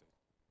gehad het.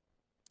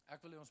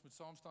 Ek wil hê ons moet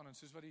saam staan, en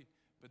soos wat die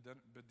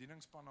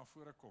bedieningsspan na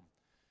vore kom,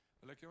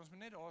 wil ek hê ons moet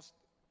net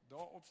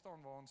daar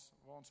opstaan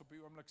waar ons op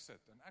die oomblik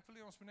sit, en ek wil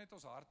hê ons moet net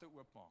ons harte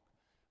oopmaak,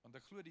 want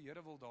ek glo die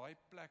Here wil daai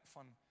plek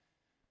van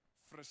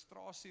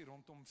frustrasie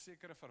rondom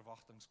sekere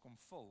verwagtings kom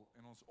vul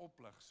en ons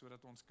oplig,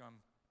 sodat ons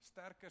kan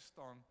sterker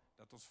staan,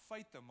 dat ons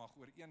feite mag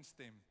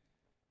ooreenstem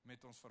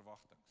met ons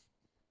verwagtings.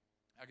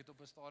 Ek het op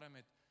 'n stadium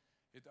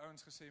het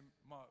ouens gesê,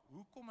 maar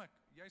hoe kom ek,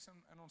 jy's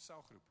in ons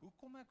selgroep, hoe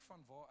kom ek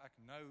van waar ek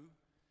nou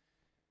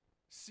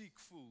siek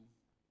voel,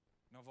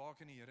 na waar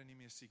ek in die Here nie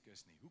meer siek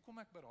is nie? Hoe kom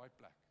ek by daai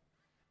plek?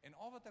 En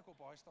al wat ek op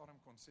daai stadium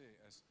kon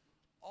sê is,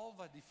 al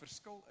wat die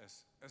verskil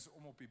is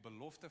om op die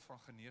belofte van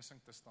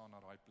genesing te staan na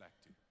daai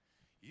plek toe.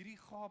 Hierdie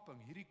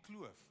gaping, hierdie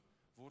kloof,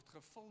 word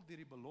gevul deur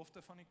die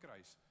belofte van die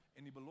kruis,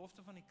 en die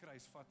belofte van die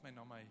kruis vat my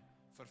na my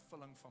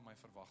vervulling van my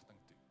verwagting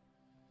toe.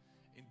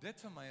 En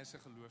dit vir my is 'n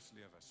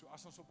geloofslewe. So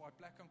as ons op daai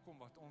plek kan kom,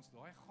 wat ons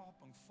daai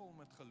gaping vul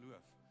met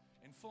geloof,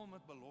 en vul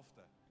met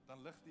belofte,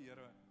 dan lig die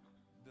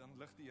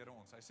Here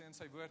ons. Hy sê in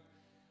sy woord,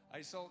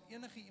 hy sal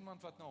enige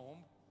iemand wat na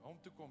hom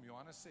toe kom,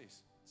 Johannes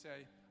 6, sê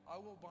hy, I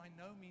will by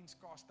no means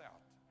cast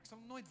out. Ek sal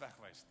nooit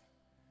wegwys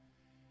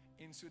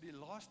nie. En so die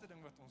laaste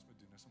ding wat ons moet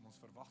doen, is om ons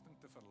verwagting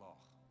te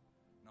verlaag,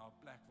 na 'n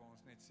plek waar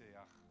ons net sê,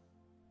 ag,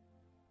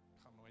 dit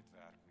gaan nooit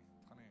werk nie,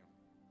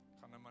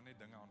 gaan nou maar net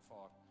dinge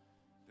aanvaar,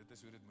 dit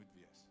is hoe dit moet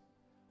wees.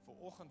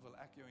 Vanoggend wil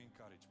ek jou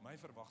encourage, my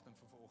verwagting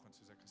vir vanoggend,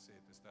 soos ek gesê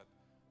het, is dat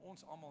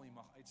ons almal hier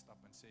mag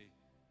uitstap en sê,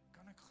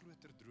 kan ek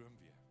groter droom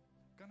weer?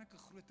 Kan ek 'n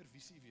groter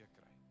visie weer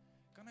kry?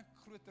 Kan ek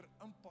groter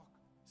impak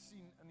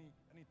sien in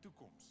die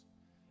toekoms.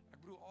 Ek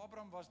bedoel,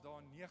 Abraham was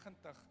daar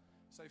 90,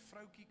 sy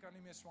vroukie kan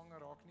nie meer swanger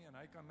raak nie, en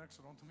hy kan niks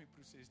rondom die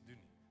proses doen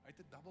nie. Hy het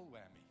 'n double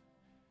whammy.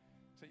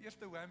 Sy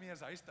eerste whammy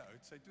is hy is te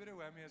oud, sy tweede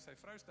whammy is sy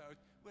vrou is te oud,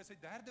 sy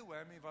derde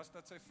whammy was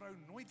dat sy vrou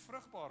nooit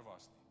vrugbaar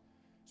was nie.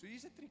 So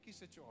hier's 'n triekie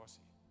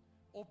situasie,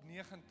 op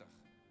 90,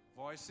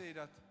 waar hy sê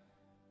dat,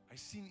 hy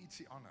sien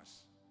ietsie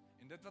anders.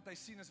 En dit wat hy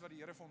sien is wat die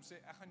Here vir hom sê,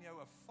 ek gaan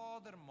jou 'n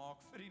vader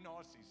maak vir die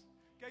nasies.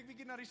 Kyk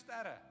bietjie na die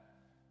sterre.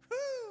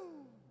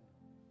 Woe!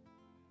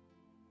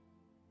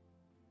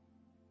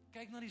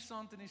 Kyk na die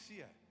sand in die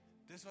see.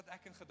 Dis wat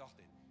ek in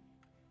gedagte het.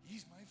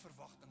 Hier's my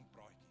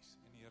verwagtingpraatjies,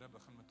 en die Here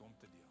begin met hom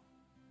te deel.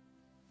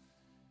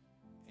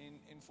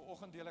 En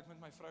vanoggend deel ek met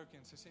my vroukie,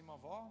 en sy sê, maar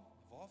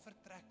waar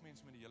vertrek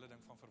mens met die hele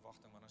ding van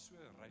verwagting, want dit is so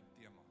 'n ryk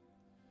tema.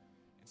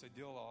 En sy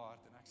deel haar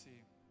hart, en ek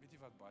sê, weet jy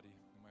wat, buddy,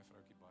 noem my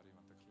vroukie buddy,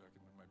 want ek glo ek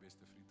het met my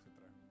beste vriend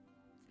getrou,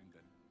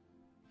 vriendin.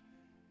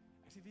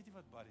 Ek sê, weet jy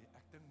wat, buddy,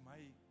 ek dink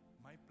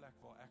my plek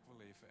waar ek wil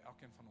hê vir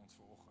elkeen van ons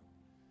vanoggend,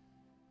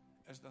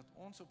 is dat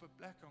ons op 'n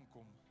plek kan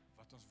kom,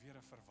 wat ons weer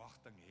 'n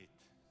verwagting het.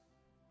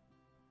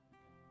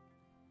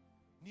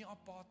 Nie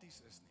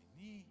apaties is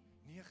nie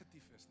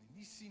negatief is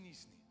nie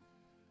sinies nie.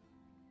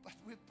 But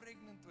we're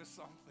pregnant with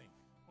something.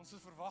 Ons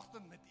is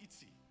verwagting met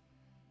ietsie.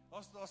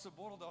 Daar's 'n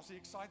borrel, daar's 'n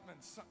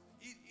excitement.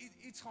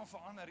 Iets gaan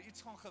verander,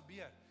 iets gaan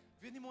gebeur.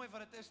 Ek weet nie mooi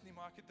wat dit is nie,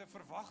 maar ek het 'n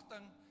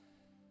verwagting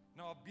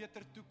na 'n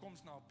beter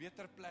toekoms, na 'n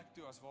beter plek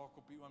toe as waar ek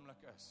op die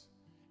oomblik is.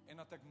 En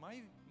dat ek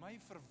my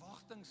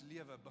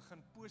verwagtingslewe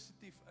begin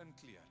positief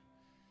inkleer.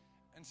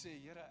 En sê,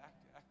 Here,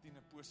 ek dien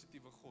 'n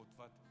positiewe God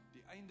wat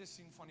die einde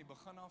sien van die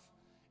begin af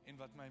en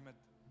wat my met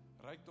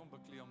rykdom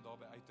beklee om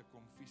daarby uit te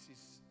kom,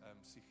 fisies,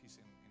 psigies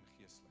en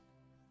geestelik.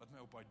 Wat my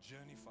op 'n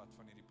journey vat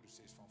van hierdie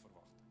proses van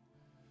verwagting.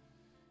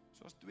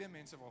 So as twee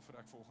mense waarvoor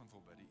ek volgende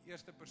wil bid. Die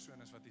eerste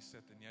persoon is wat jy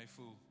sit en jy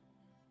voel,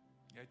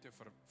 jy het jou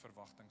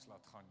verwagtings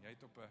laat gaan. Jy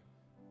het op 'n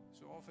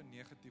so half 'n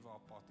negatiewe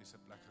apatiese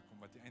plek gekom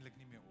wat jy eintlik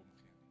nie meer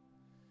omgee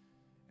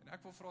nie. En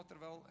ek wil vra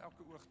terwyl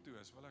elke oog toe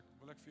is, wil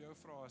ek vir jou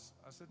vra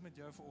as dit met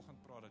jou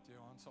vanoggend praat dat jy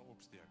jou hand sal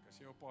opsteek. As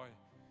jy op daai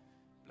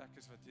plek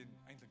is wat jy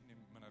eintlik nie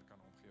minder kan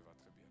omgee wat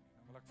gebeur nie.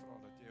 Dan wil ek vra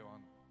dat jy jou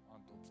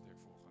hand opsteek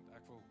vanoggend.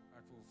 Ek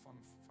wil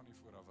van die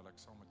vooraf wil ek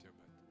saam met jou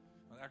bid.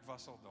 Want ek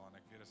was al daar en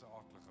ek weet dis 'n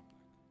aardige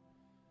plek.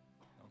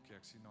 Dankie,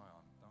 ek sien daai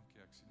hand.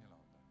 Dankie, ek sien julle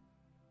hande.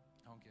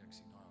 Dankie, ek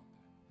sien daai hande.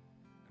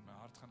 En my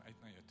hart gaan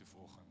uit na jou toe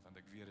vanoggend, want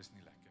ek weet dis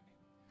nie lekker nie.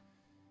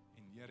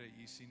 En Here,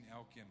 U sien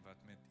elkeen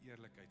wat met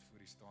eerlikheid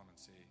voor U staan en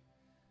sê,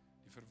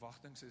 die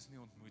verwagtings is nie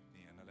ontmoet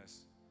nie en hulle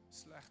is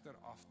slegter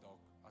af dalk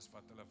as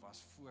wat hulle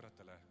was voordat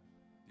hulle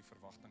die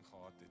verwagting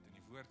gehad het. En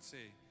die woord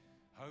sê,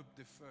 hope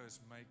defers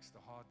makes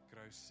the heart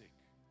grow sick.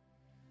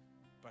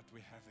 But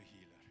we have a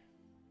healer.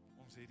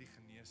 Ons het die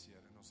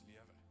geneesheer in ons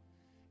lewe.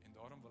 En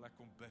daarom wil ek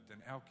kom bid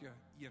en elke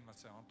een wat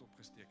sy hand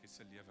opgesteek het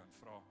sy lewe en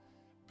vra,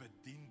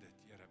 bedien dit,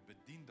 Here,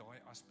 bedien daai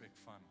aspek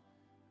van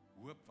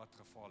hoop wat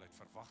geval het,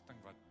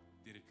 verwagting wat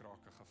deur die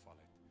krake geval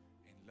het,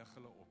 en lig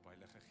hulle op,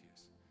 Heilige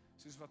Gees,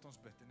 soos wat ons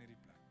bid in hierdie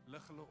plek,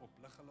 lig hulle op,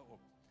 lig hulle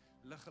op,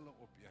 lig hulle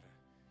op, Here,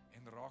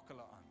 en raak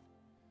hulle aan,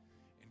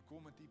 en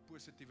kom met die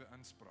positiewe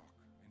inspraak,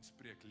 en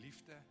spreek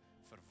liefde,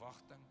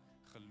 verwagting,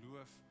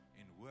 geloof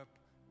en hoop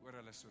oor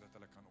hulle, sodat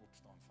hulle kan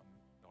opstaan van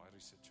daai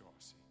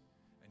situasie.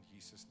 In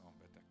Jesus naam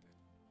bid ek dit.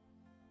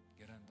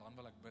 Here, en dan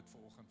wil ek bid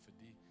vanoggend vir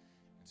die,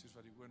 en soos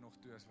wat die oor nog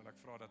toe is, wil ek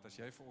vra dat as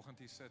jy vanoggend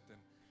hier sit,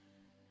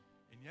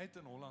 en jy het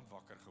in Holland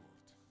wakker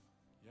geword,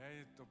 jy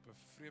het op 'n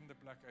vreemde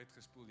plek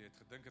uitgespoel, jy het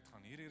gedink het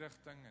gaan hierdie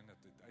rigting, en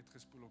het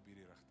uitgespoel op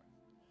hierdie rigting,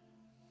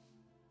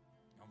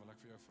 dan wil ek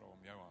vir jou vra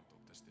om jou hand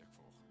op te steek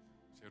vanoggend.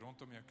 As jy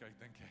rondom jou kyk,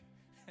 dink jy,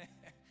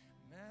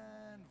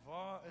 man,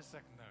 waar is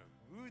ek nou?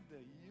 Hoe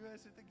die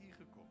Joos het ek hier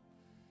gekom?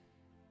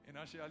 En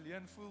as jy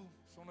alleen voel,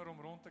 sonder om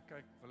rond te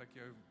kyk, wil ek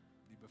jou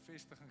die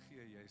bevestiging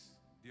gee, jy is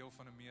deel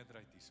van 'n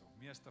meerderheid hierso.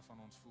 Meeste van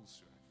ons voel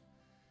so.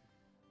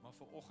 Maar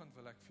vanoggend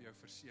wil ek vir jou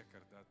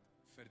verseker dat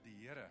vir die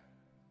Here,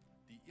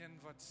 die een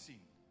wat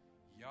sien,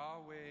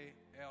 Yahweh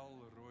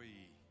El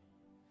Roi,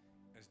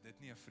 is dit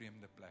nie 'n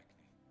vreemde plek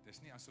nie.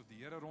 Dis nie asof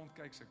die Here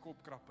rondkyk, sy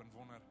kop krap en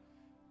wonder,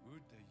 hoe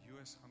die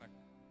Joos gaan ek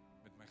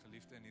met my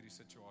geliefde in hierdie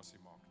situasie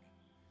maak nie.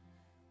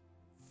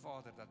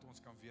 Vader, dat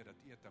ons kan weet dat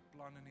U het 'n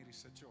plan in hierdie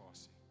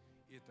situasie.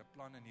 U het 'n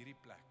plan in hierdie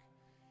plek.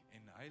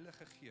 En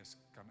Heilige Gees,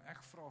 kan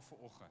ek vra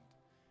vanoggend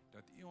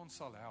dat U ons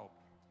sal help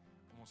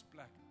om ons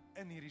plek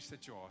in hierdie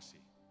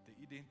situasie te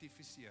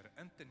identifiseer,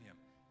 in te neem,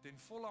 ten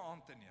volle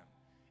aan te neem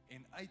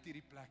en uit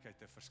hierdie plek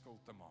uit 'n verskil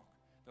te maak.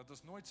 Dat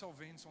ons nooit sal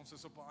wens ons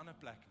is op 'n ander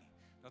plek nie.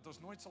 Dat ons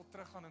nooit sal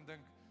teruggaan en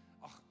dink,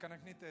 ag, kan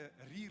ek net 'n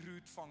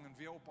reroute vang en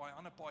weer op daai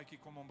ander paadjie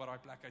kom om by daai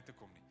plek uit te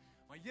kom nie.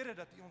 Maar Here,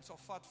 dat U ons sal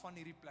vat van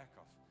hierdie plek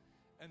af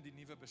in die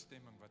nuwe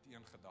bestemming wat U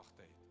in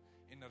gedagte het.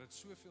 En dat dit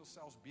soveel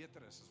selfs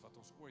beter is as wat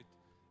ons ooit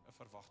 'n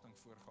verwagting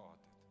voorgehad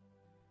het.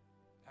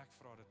 Ek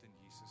vra dit in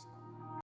Jesus naam.